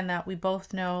safe, and that we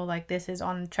both know like this is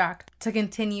on track to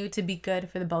continue to be good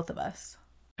for the both of us.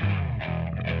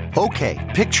 Okay,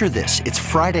 picture this. It's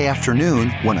Friday afternoon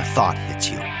when a thought hits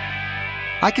you.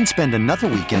 I can spend another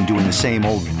weekend doing the same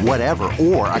old whatever,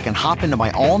 or I can hop into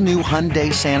my all-new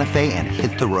Hyundai Santa Fe and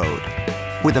hit the road.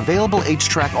 With available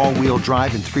H-Track all-wheel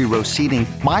drive and 3-row seating,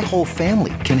 my whole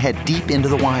family can head deep into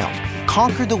the wild.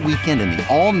 Conquer the weekend in the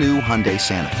all-new Hyundai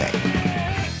Santa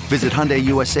Fe. Visit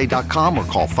HyundaiUSA.com or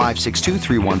call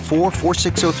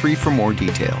 562-314-4603 for more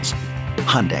details.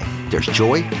 Hyundai, there's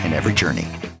joy in every journey.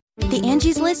 The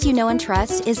Angie's List you know and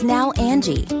trust is now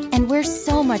Angie, and we're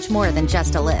so much more than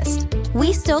just a list.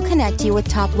 We still connect you with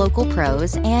top local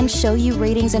pros and show you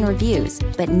ratings and reviews,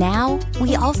 but now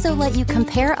we also let you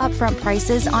compare upfront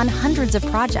prices on hundreds of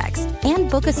projects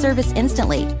and book a service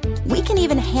instantly. We can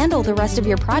even handle the rest of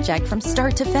your project from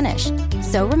start to finish.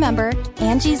 So remember,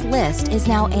 Angie's List is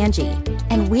now Angie,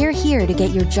 and we're here to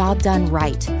get your job done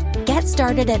right. Get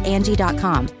started at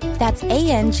Angie.com. That's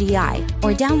ANGI,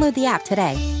 or download the app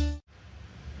today.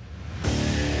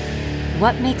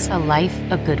 What makes a life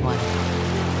a good one?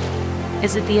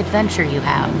 Is it the adventure you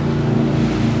have?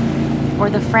 Or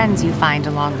the friends you find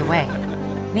along the way?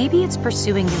 Maybe it's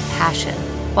pursuing your passion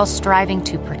while striving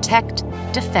to protect,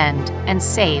 defend, and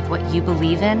save what you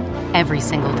believe in every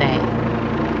single day.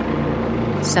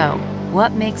 So,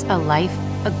 what makes a life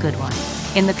a good one?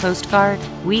 In the Coast Guard,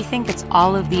 we think it's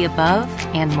all of the above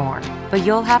and more, but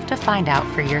you'll have to find out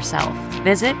for yourself.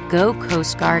 Visit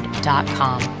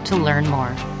GoCoastGuard.com to learn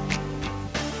more.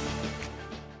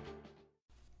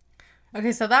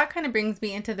 Okay, so that kind of brings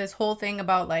me into this whole thing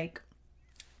about like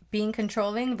being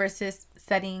controlling versus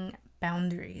setting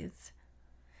boundaries.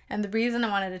 And the reason I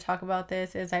wanted to talk about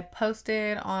this is I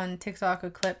posted on TikTok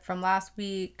a clip from last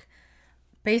week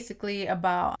basically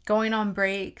about going on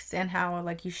breaks and how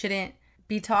like you shouldn't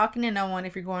be talking to no one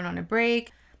if you're going on a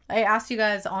break. I asked you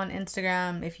guys on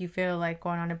Instagram if you feel like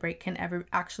going on a break can ever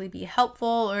actually be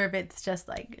helpful or if it's just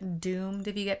like doomed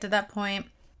if you get to that point.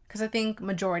 Because I think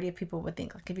majority of people would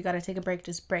think like if you got to take a break,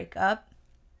 just break up.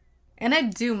 And I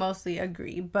do mostly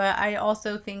agree, but I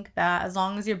also think that as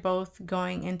long as you're both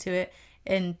going into it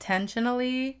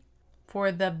intentionally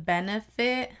for the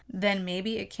benefit, then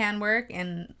maybe it can work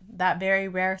in that very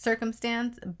rare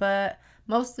circumstance, but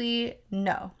mostly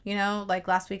no. You know, like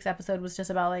last week's episode was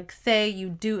just about like, say you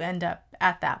do end up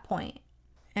at that point.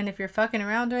 And if you're fucking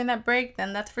around during that break,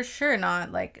 then that's for sure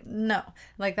not like, no.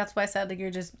 Like that's why I said like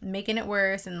you're just making it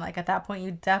worse, and like at that point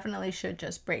you definitely should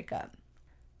just break up.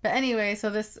 But anyway, so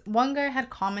this one guy had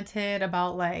commented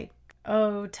about like,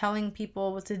 oh, telling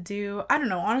people what to do. I don't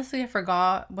know. Honestly, I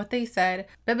forgot what they said.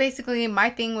 But basically,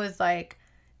 my thing was like,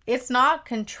 it's not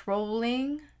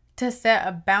controlling to set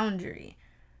a boundary.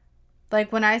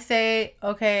 Like when I say,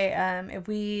 okay, if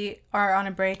we are on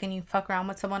a break and you fuck around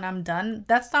with someone, I'm done.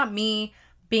 That's not me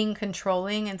being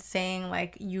controlling and saying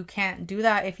like, you can't do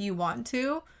that if you want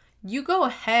to. You go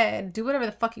ahead, do whatever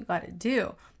the fuck you gotta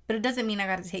do. But it doesn't mean I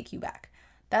gotta take you back.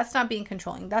 That's not being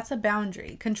controlling. That's a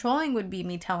boundary. Controlling would be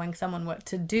me telling someone what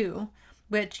to do,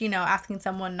 which, you know, asking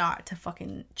someone not to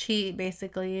fucking cheat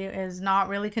basically is not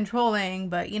really controlling.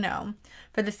 But, you know,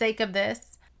 for the sake of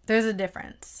this, there's a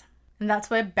difference. And that's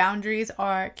why boundaries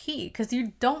are key, because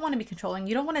you don't want to be controlling.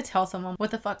 You don't want to tell someone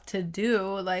what the fuck to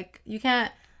do. Like, you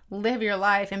can't live your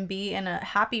life and be in a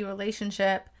happy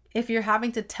relationship if you're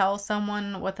having to tell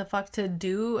someone what the fuck to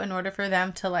do in order for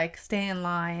them to, like, stay in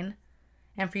line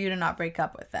and for you to not break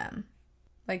up with them.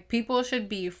 Like, people should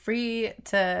be free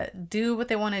to do what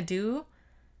they want to do,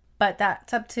 but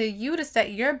that's up to you to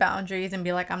set your boundaries and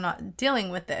be like, I'm not dealing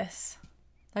with this.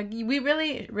 Like, we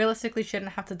really realistically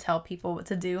shouldn't have to tell people what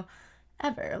to do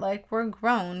ever. Like, we're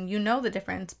grown. You know the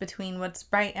difference between what's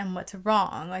right and what's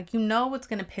wrong. Like, you know what's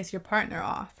going to piss your partner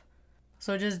off.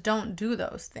 So just don't do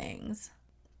those things.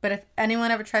 But if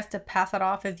anyone ever tries to pass that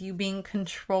off as you being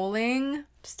controlling,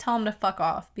 just tell them to fuck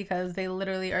off, because they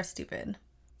literally are stupid.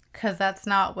 Because that's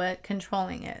not what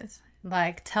controlling is.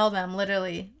 Like, tell them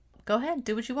literally, go ahead,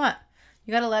 do what you want.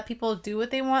 You gotta let people do what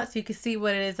they want so you can see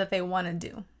what it is that they want to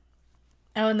do.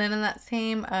 Oh, and then in that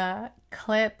same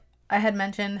clip, I had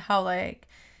mentioned how, like,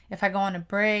 if I go on a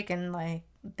break and, like,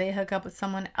 they hook up with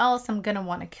someone else, I'm gonna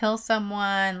want to kill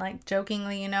someone, like,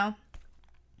 jokingly, you know?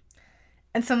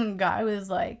 And some guy was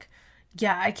like,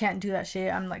 yeah, I can't do that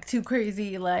shit. I'm like too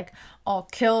crazy. Like, I'll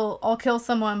kill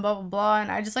someone, blah, blah, blah. And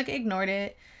I just like ignored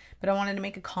it. But I wanted to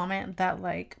make a comment that,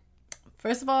 like,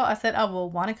 first of all, I said I will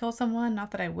want to kill someone,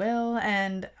 not that I will.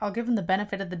 And I'll give him the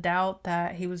benefit of the doubt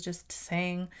that he was just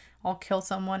saying I'll kill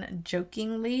someone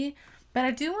jokingly. But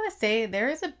I do want to say there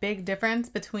is a big difference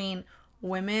between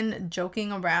women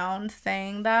joking around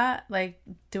saying that, like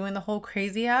doing the whole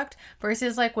crazy act,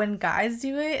 versus like when guys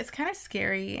do it. It's kind of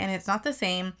scary, and it's not the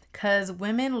same, because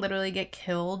women literally get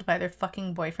killed by their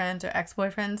fucking boyfriends or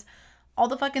ex-boyfriends all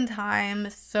the fucking time.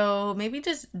 So maybe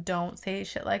just don't say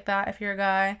shit like that if you're a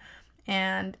guy.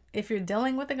 And if you're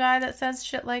dealing with a guy that says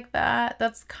shit like that,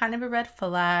 that's kind of a red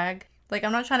flag. Like,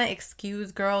 I'm not trying to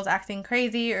excuse girls acting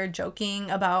crazy or joking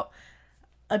about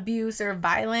abuse or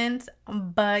violence,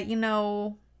 but, you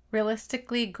know,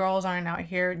 realistically, girls aren't out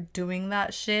here doing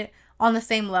that shit on the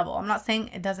same level. I'm not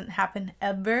saying it doesn't happen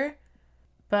ever,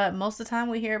 but most of the time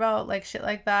we hear about like shit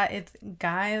like that, it's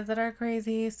guys that are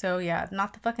crazy. So yeah,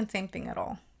 not the fucking same thing at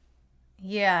all.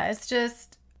 Yeah, it's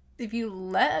just, if you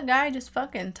let a guy just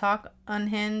fucking talk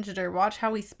unhinged or watch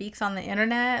how he speaks on the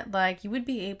internet, like, you would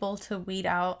be able to weed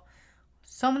out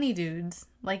so many dudes.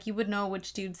 Like, you would know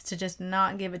which dudes to just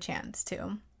not give a chance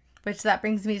to. Which that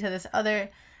brings me to this other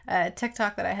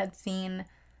TikTok that I had seen.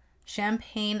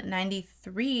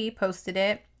 Champagne93 posted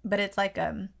it, but it's like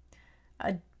a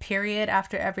period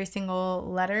after every single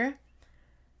letter.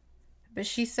 But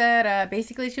she said,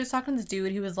 basically she was talking to this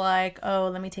dude. He was like, oh,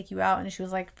 let me take you out. And she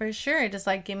was like, for sure. Just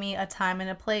like, give me a time and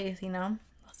a place, you know,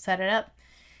 I'll set it up.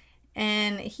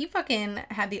 And he fucking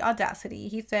had the audacity.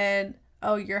 He said,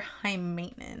 oh, you're high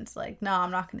maintenance. Like, no, I'm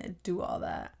not going to do all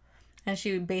that. And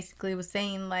she basically was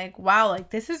saying, like, wow, like,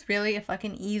 this is really a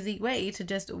fucking easy way to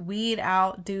just weed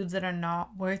out dudes that are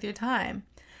not worth your time.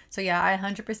 So, yeah, I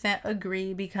 100%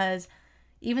 agree, because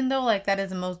even though, like, that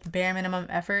is the most bare minimum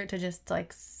effort to just,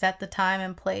 like, set the time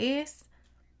and place,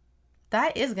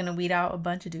 that is gonna weed out a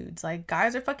bunch of dudes. Like,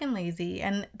 guys are fucking lazy,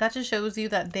 and that just shows you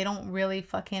that they don't really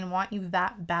fucking want you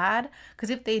that bad. Because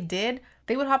if they did,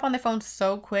 they would hop on their phone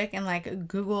so quick and like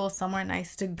Google somewhere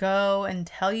nice to go and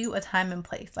tell you a time and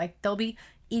place. Like, they'll be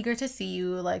eager to see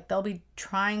you. Like, they'll be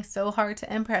trying so hard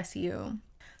to impress you.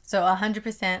 So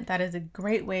 100%, that is a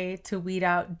great way to weed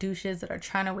out douches that are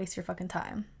trying to waste your fucking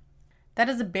time. That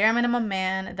is a bare minimum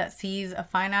man that sees a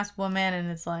fine ass woman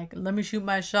and is like, let me shoot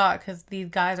my shot, because these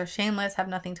guys are shameless, have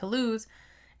nothing to lose.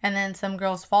 And then some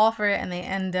girls fall for it and they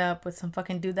end up with some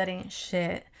fucking dude that ain't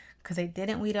shit because they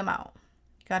didn't weed them out.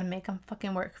 You gotta make them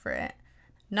fucking work for it.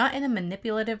 Not in a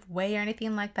manipulative way or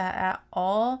anything like that at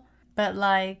all. But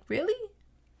like, really?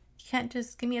 You can't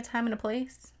just give me a time and a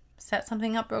place? Set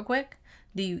something up real quick?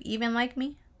 Do you even like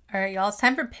me? Alright, y'all, it's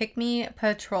time for Pick Me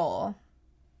Patrol.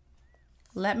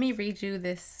 Let me read you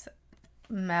this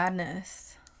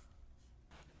madness.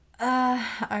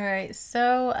 Alright,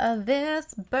 so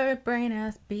this bird brain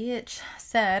ass bitch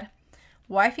said,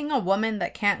 wifing a woman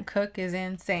that can't cook is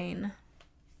insane.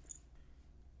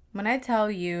 When I tell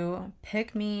you,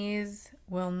 pick-me's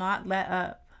will not let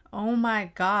up. Oh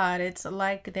my god, it's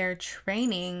like they're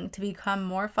training to become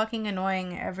more fucking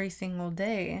annoying every single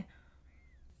day.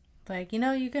 Like, you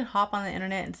know, you can hop on the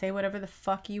internet and say whatever the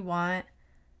fuck you want.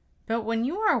 But when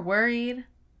you are worried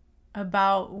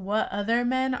about what other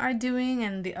men are doing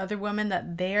and the other women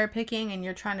that they are picking and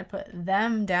you're trying to put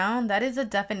them down, that is a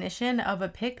definition of a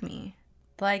pick-me.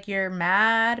 Like, you're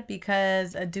mad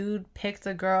because a dude picks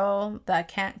a girl that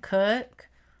can't cook.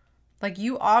 Like,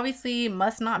 you obviously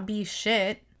must not be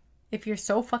shit if you're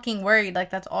so fucking worried. Like,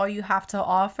 that's all you have to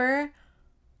offer.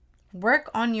 Work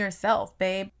on yourself,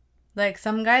 babe. Like,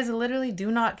 some guys literally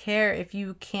do not care if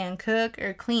you can cook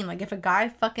or clean. Like, if a guy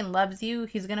fucking loves you,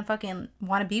 he's gonna fucking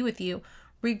want to be with you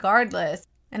regardless.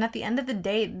 And at the end of the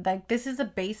day, like, this is a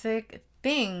basic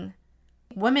thing.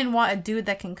 Women want a dude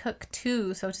that can cook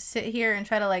too. So to sit here and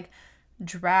try to like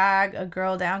drag a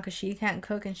girl down because she can't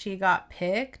cook and she got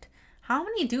picked. How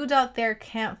many dudes out there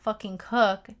can't fucking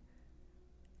cook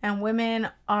and women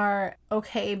are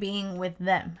okay being with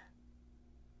them?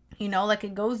 You know, like,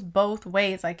 it goes both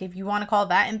ways. Like, if you want to call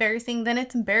that embarrassing, then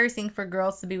it's embarrassing for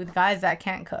girls to be with guys that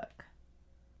can't cook.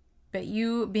 But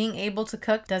you being able to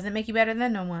cook doesn't make you better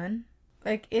than no one.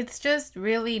 Like, it's just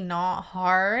really not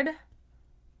hard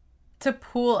to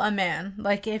pull a man.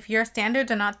 Like, if your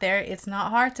standards are not there, it's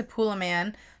not hard to pull a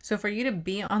man. So for you to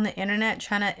be on the internet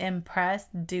trying to impress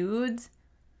dudes,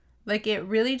 like, it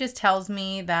really just tells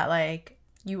me that, like,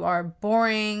 you are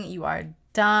boring, you are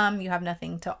dumb, you have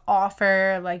nothing to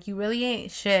offer, like, you really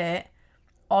ain't shit.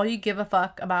 All you give a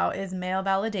fuck about is male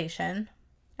validation.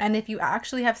 And if you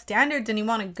actually have standards and you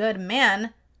want a good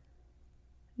man,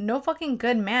 no fucking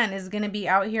good man is gonna be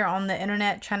out here on the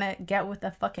internet trying to get with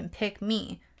a fucking pick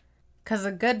me. Because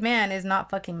a good man is not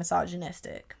fucking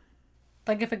misogynistic.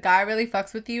 Like, if a guy really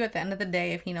fucks with you, at the end of the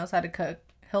day, if he knows how to cook,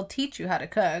 he'll teach you how to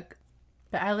cook.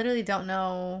 But I literally don't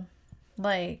know,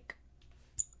 like,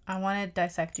 I want to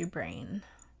dissect your brain.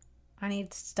 I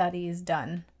need studies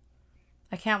done.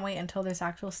 I can't wait until there's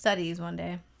actual studies one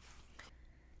day.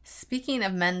 Speaking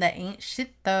of men that ain't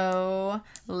shit though,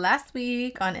 last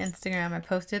week on Instagram I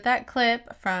posted that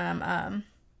clip from,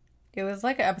 it was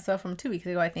like an episode from 2 weeks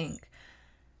ago, I think,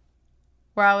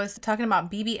 where I was talking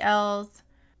about BBLs.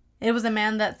 It was a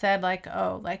man that said, like,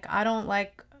 oh, like, I don't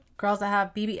like girls that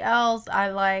have BBLs. I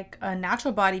like a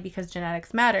natural body because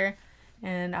genetics matter.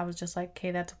 And I was just like,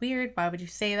 okay, that's weird. Why would you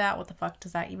say that? What the fuck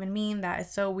does that even mean? That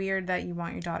is so weird that you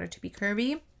want your daughter to be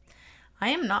curvy. I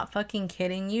am not fucking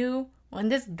kidding you. When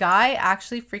this guy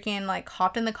actually freaking, like,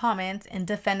 hopped in the comments and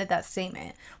defended that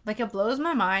statement. Like, it blows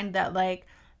my mind that, like,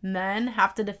 men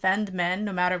have to defend men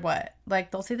no matter what. Like,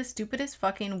 they'll say the stupidest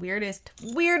fucking weirdest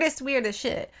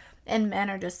shit. And men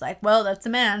are just like, well, that's a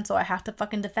man, so I have to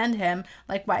fucking defend him.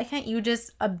 Like, why can't you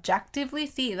just objectively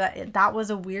see that that was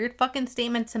a weird fucking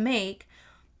statement to make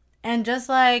and just,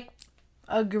 like,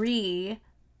 agree,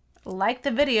 like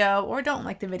the video or don't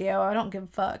like the video, I don't give a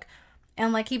fuck,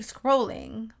 and, like, keep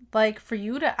scrolling. Like, for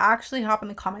you to actually hop in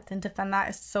the comments and defend that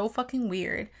is so fucking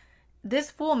weird. This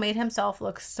fool made himself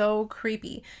look so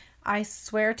creepy. I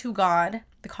swear to God,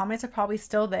 the comments are probably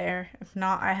still there. If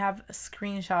not, I have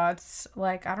screenshots.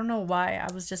 Like, I don't know why.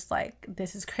 I was just like,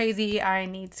 this is crazy. I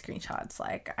need screenshots.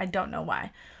 Like, I don't know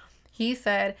why. He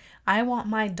said, I want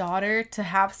my daughter to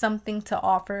have something to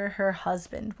offer her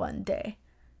husband one day.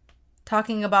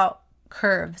 Talking about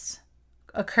curves,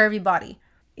 a curvy body.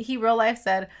 He real life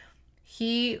said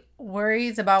he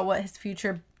worries about what his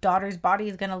future daughter's body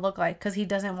is going to look like because he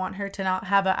doesn't want her to not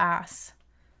have an ass.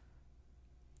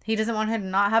 He doesn't want her to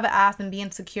not have an ass and be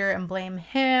insecure and blame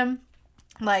him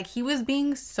Like, he was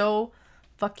being so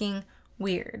fucking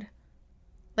weird.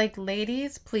 Like,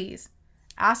 ladies, please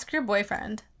ask your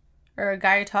boyfriend or a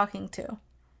guy you're talking to,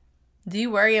 do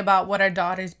you worry about what our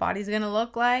daughter's body's gonna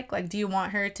look like? Like, do you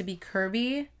want her to be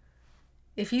curvy?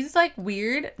 If he's like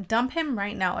weird, dump him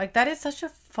right now. Like, that is such a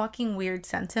fucking weird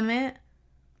sentiment.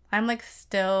 I'm like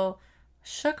still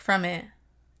shook from it.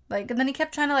 Like, and then he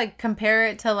kept trying to like compare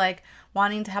it to like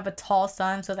wanting to have a tall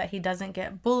son so that he doesn't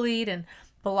get bullied and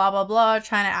blah blah blah,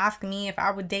 trying to ask me if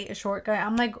I would date a short guy.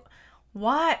 I'm like,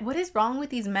 what is wrong with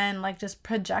these men? Like, just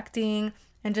projecting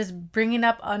and just bringing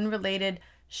up unrelated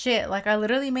shit. Like, I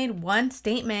literally made one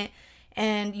statement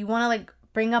and you want to like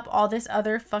bring up all this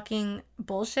other fucking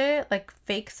bullshit, like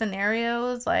fake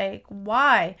scenarios. Like,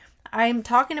 why? I'm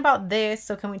talking about this,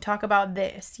 so can we talk about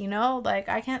this? You know, like,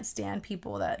 I can't stand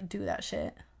people that do that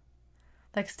shit.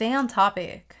 Like, stay on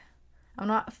topic. I'm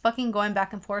not fucking going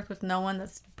back and forth with no one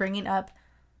that's bringing up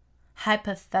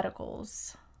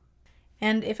hypotheticals.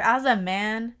 And if as a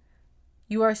man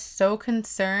you are so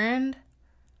concerned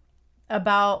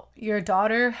about your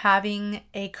daughter having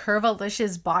a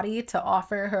curvilicious body to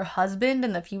offer her husband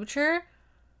in the future,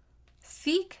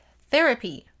 seek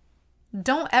therapy.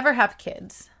 Don't ever have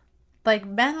kids. Like,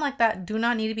 men like that do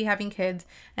not need to be having kids,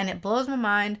 and it blows my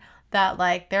mind that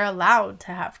like they're allowed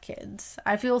to have kids.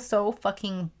 I feel so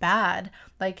fucking bad.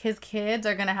 Like, his kids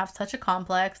are gonna have such a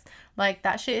complex. Like,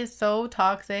 that shit is so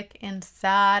toxic and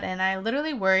sad, and I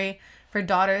literally worry for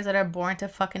daughters that are born to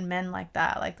fucking men like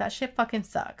that. Like, that shit fucking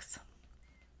sucks.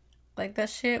 Like, that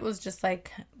shit was just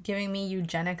like giving me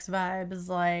eugenics vibes.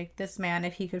 Like, this man,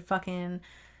 if he could fucking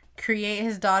create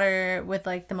his daughter with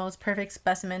like the most perfect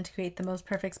specimen to create the most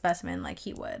perfect specimen, like,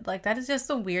 he would. Like, that is just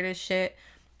the weirdest shit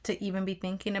to even be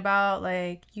thinking about.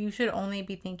 Like, you should only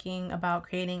be thinking about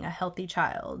creating a healthy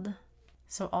child.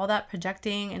 So all that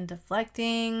projecting and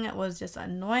deflecting was just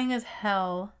annoying as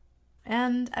hell,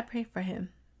 and I pray for him.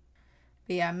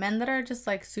 But yeah, men that are just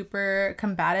like super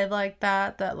combative like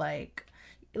that like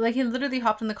he literally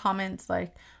hopped in the comments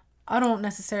like, I don't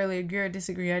necessarily agree or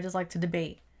disagree, I just like to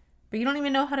debate. But you don't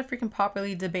even know how to freaking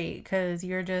properly debate because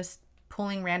you're just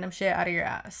pulling random shit out of your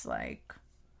ass. Like,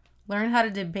 learn how to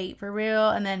debate for real,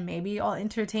 and then maybe I'll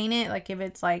entertain it, like, if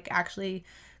it's like actually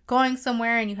going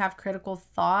somewhere and you have critical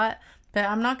thought. But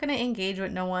I'm not gonna engage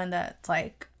with no one that's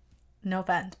like, no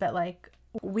offense, but like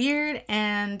weird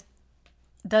and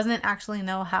doesn't actually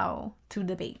know how to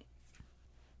debate.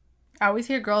 I always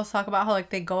hear girls talk about how like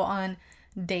they go on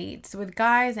dates with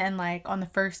guys and like on the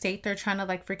first date they're trying to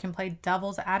like freaking play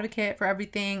devil's advocate for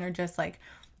everything, or just like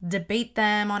debate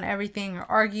them on everything, or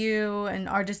argue, and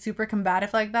are just super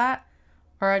combative like that,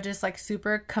 or are just like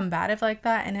super combative like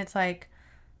that. And it's like,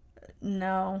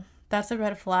 no, that's a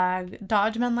red flag.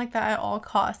 Dodge men like that at all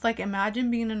costs. Like, imagine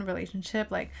being in a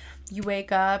relationship, like you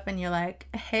wake up and you're like,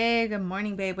 hey, good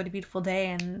morning babe, what a beautiful day,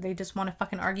 and they just want to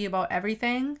fucking argue about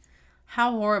everything.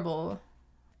 How horrible.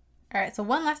 All right, so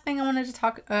one last thing I wanted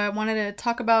to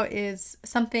talk about is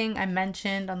something I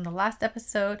mentioned on the last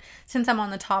episode, since I'm on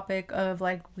the topic of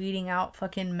like weeding out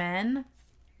fucking men.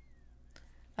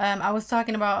 I was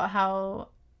talking about how,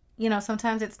 you know,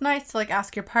 sometimes it's nice to like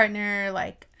ask your partner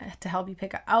like to help you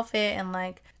pick an outfit and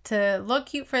like to look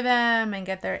cute for them and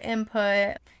get their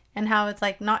input, and how it's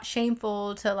like not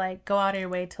shameful to like go out of your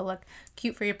way to look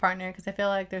cute for your partner, because I feel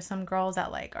like there's some girls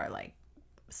that like are like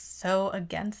so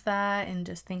against that and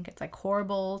just think it's like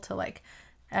horrible to like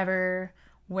ever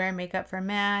wear makeup for a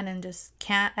man, and just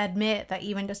can't admit that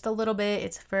even just a little bit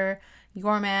it's for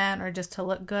your man, or just to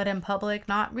look good in public,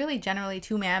 not really generally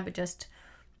to man, but just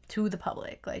to the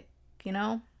public. Like, you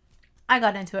know, I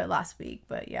got into it last week,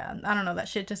 but yeah, I don't know, that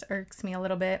shit just irks me a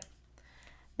little bit.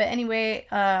 But anyway,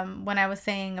 when I was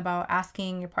saying about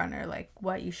asking your partner like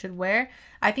what you should wear,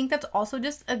 I think that's also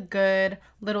just a good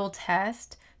little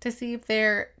test to see if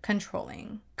they're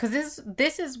controlling. Because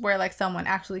this is where like someone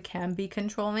actually can be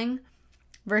controlling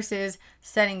versus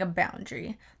setting a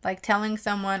boundary. Like telling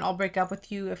someone, I'll break up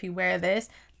with you if you wear this.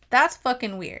 That's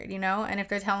fucking weird, you know? And if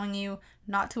they're telling you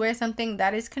not to wear something,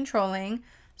 that is controlling.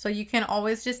 So you can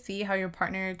always just see how your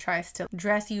partner tries to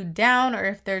dress you down, or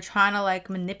if they're trying to like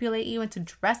manipulate you into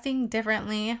dressing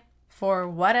differently for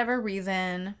whatever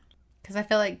reason. Because I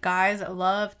feel like guys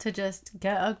love to just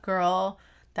get a girl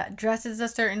that dresses a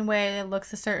certain way,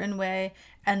 looks a certain way,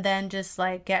 and then just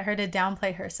like get her to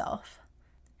downplay herself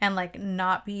and like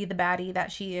not be the baddie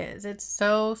that she is. It's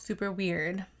so super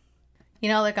weird. You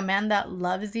know, like a man that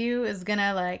loves you is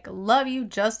gonna like love you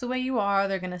just the way you are.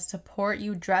 They're gonna support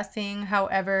you dressing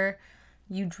however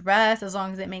you dress, as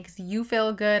long as it makes you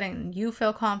feel good and you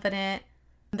feel confident.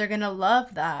 They're gonna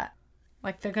love that.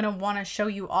 Like, they're gonna want to show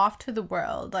you off to the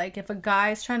world. Like, if a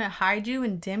guy's trying to hide you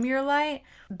and dim your light,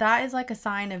 that is like a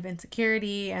sign of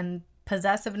insecurity and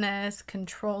possessiveness,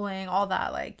 controlling, all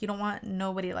that. Like, you don't want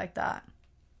nobody like that,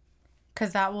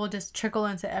 because that will just trickle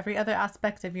into every other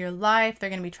aspect of your life. They're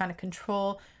gonna be trying to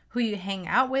control who you hang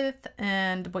out with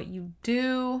and what you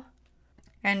do.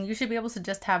 And you should be able to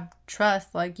just have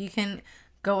trust. Like, you can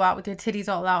go out with your titties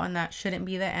all out and that shouldn't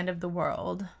be the end of the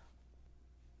world.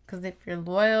 Because if you're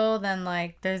loyal, then,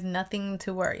 like, there's nothing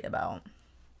to worry about.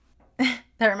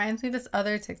 That reminds me of this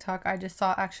other TikTok I just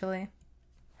saw, actually.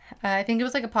 I think it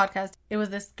was like a podcast. It was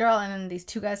this girl and then these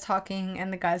two guys talking,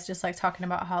 and the guys just, like, talking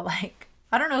about how, like,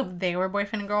 I don't know if they were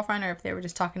boyfriend and girlfriend or if they were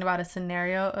just talking about a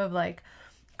scenario of, like,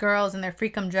 girls in their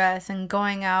freakum dress and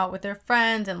going out with their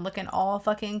friends and looking all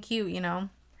fucking cute, you know?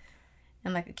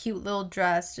 And, like, a cute little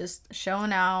dress, just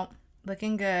showing out,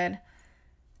 looking good.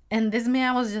 And this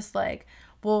man was just like,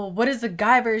 well, what is the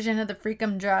guy version of the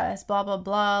freakum dress? Blah, blah,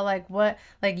 blah. Like, what?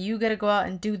 Like, you gotta go out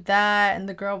and do that. And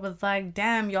the girl was like,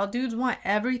 damn, y'all dudes want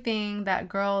everything that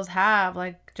girls have.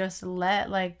 Like, just let,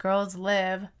 like, girls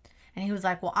live. And he was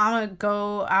like, well, I'm gonna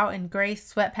go out in gray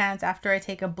sweatpants after I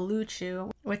take a blue chew.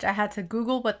 Which I had to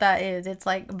Google what that is. It's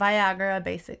like Viagra,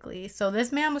 basically. So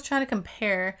this man was trying to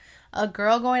compare a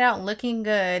girl going out looking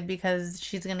good because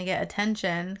she's gonna get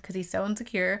attention because he's so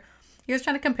insecure. He was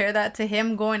trying to compare that to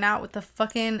him going out with the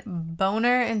fucking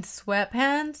boner and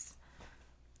sweatpants.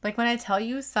 Like, when I tell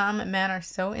you, some men are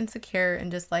so insecure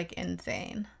and just, like,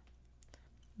 insane.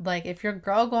 Like, if your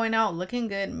girl going out looking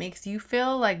good makes you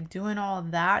feel like doing all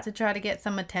that to try to get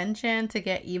some attention, to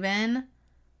get even,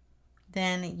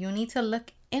 then you need to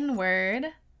look inward,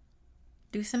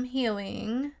 do some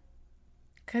healing,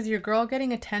 because your girl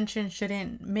getting attention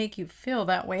shouldn't make you feel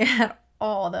that way at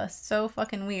all. That's so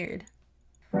fucking weird.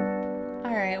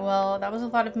 Alright, well, that was a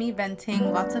lot of me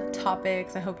venting, lots of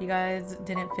topics. I hope you guys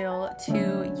didn't feel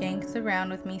too yanked around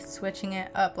with me switching it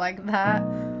up like that.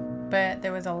 But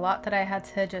there was a lot that I had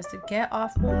to just get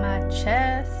off my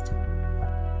chest.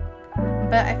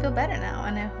 But I feel better now,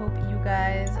 and I hope you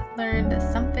guys learned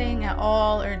something at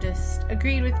all, or just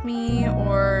agreed with me,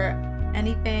 or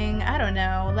anything. I don't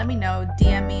know. Let me know.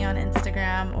 DM me on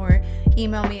Instagram, or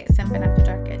email me at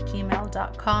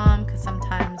simpinafterdark@gmail.com, because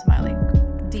sometimes my, like,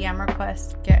 DM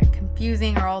requests get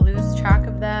confusing or I'll lose track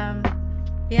of them.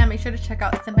 Yeah, make sure to check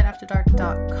out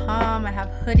simpinafterdark.com. I have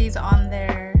hoodies on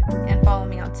there, and follow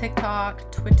me on TikTok,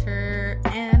 Twitter,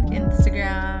 and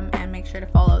Instagram. And make sure to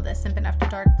follow the Simpin After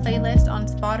Dark playlist on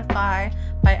Spotify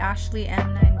by Ashley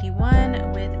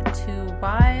M91 with 2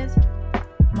 Y's.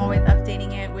 I'm always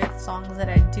updating it with songs that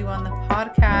I do on the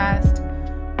podcast,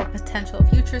 or potential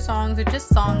future songs, or just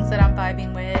songs that I'm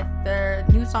vibing with. They're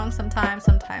new songs sometimes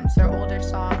they're older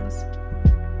songs.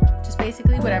 Just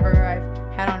basically whatever I've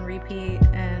had on repeat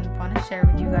and want to share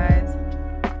with you guys.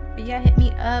 But yeah, hit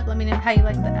me up. Let me know how you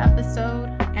liked the episode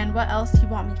and what else you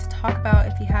want me to talk about.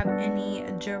 If you have any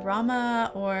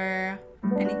drama or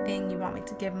anything you want me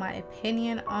to give my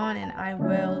opinion on, and I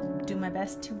will do my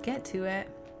best to get to it.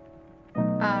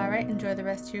 Alright, enjoy the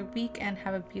rest of your week and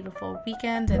have a beautiful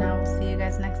weekend, and I will see you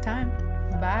guys next time.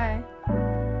 Bye.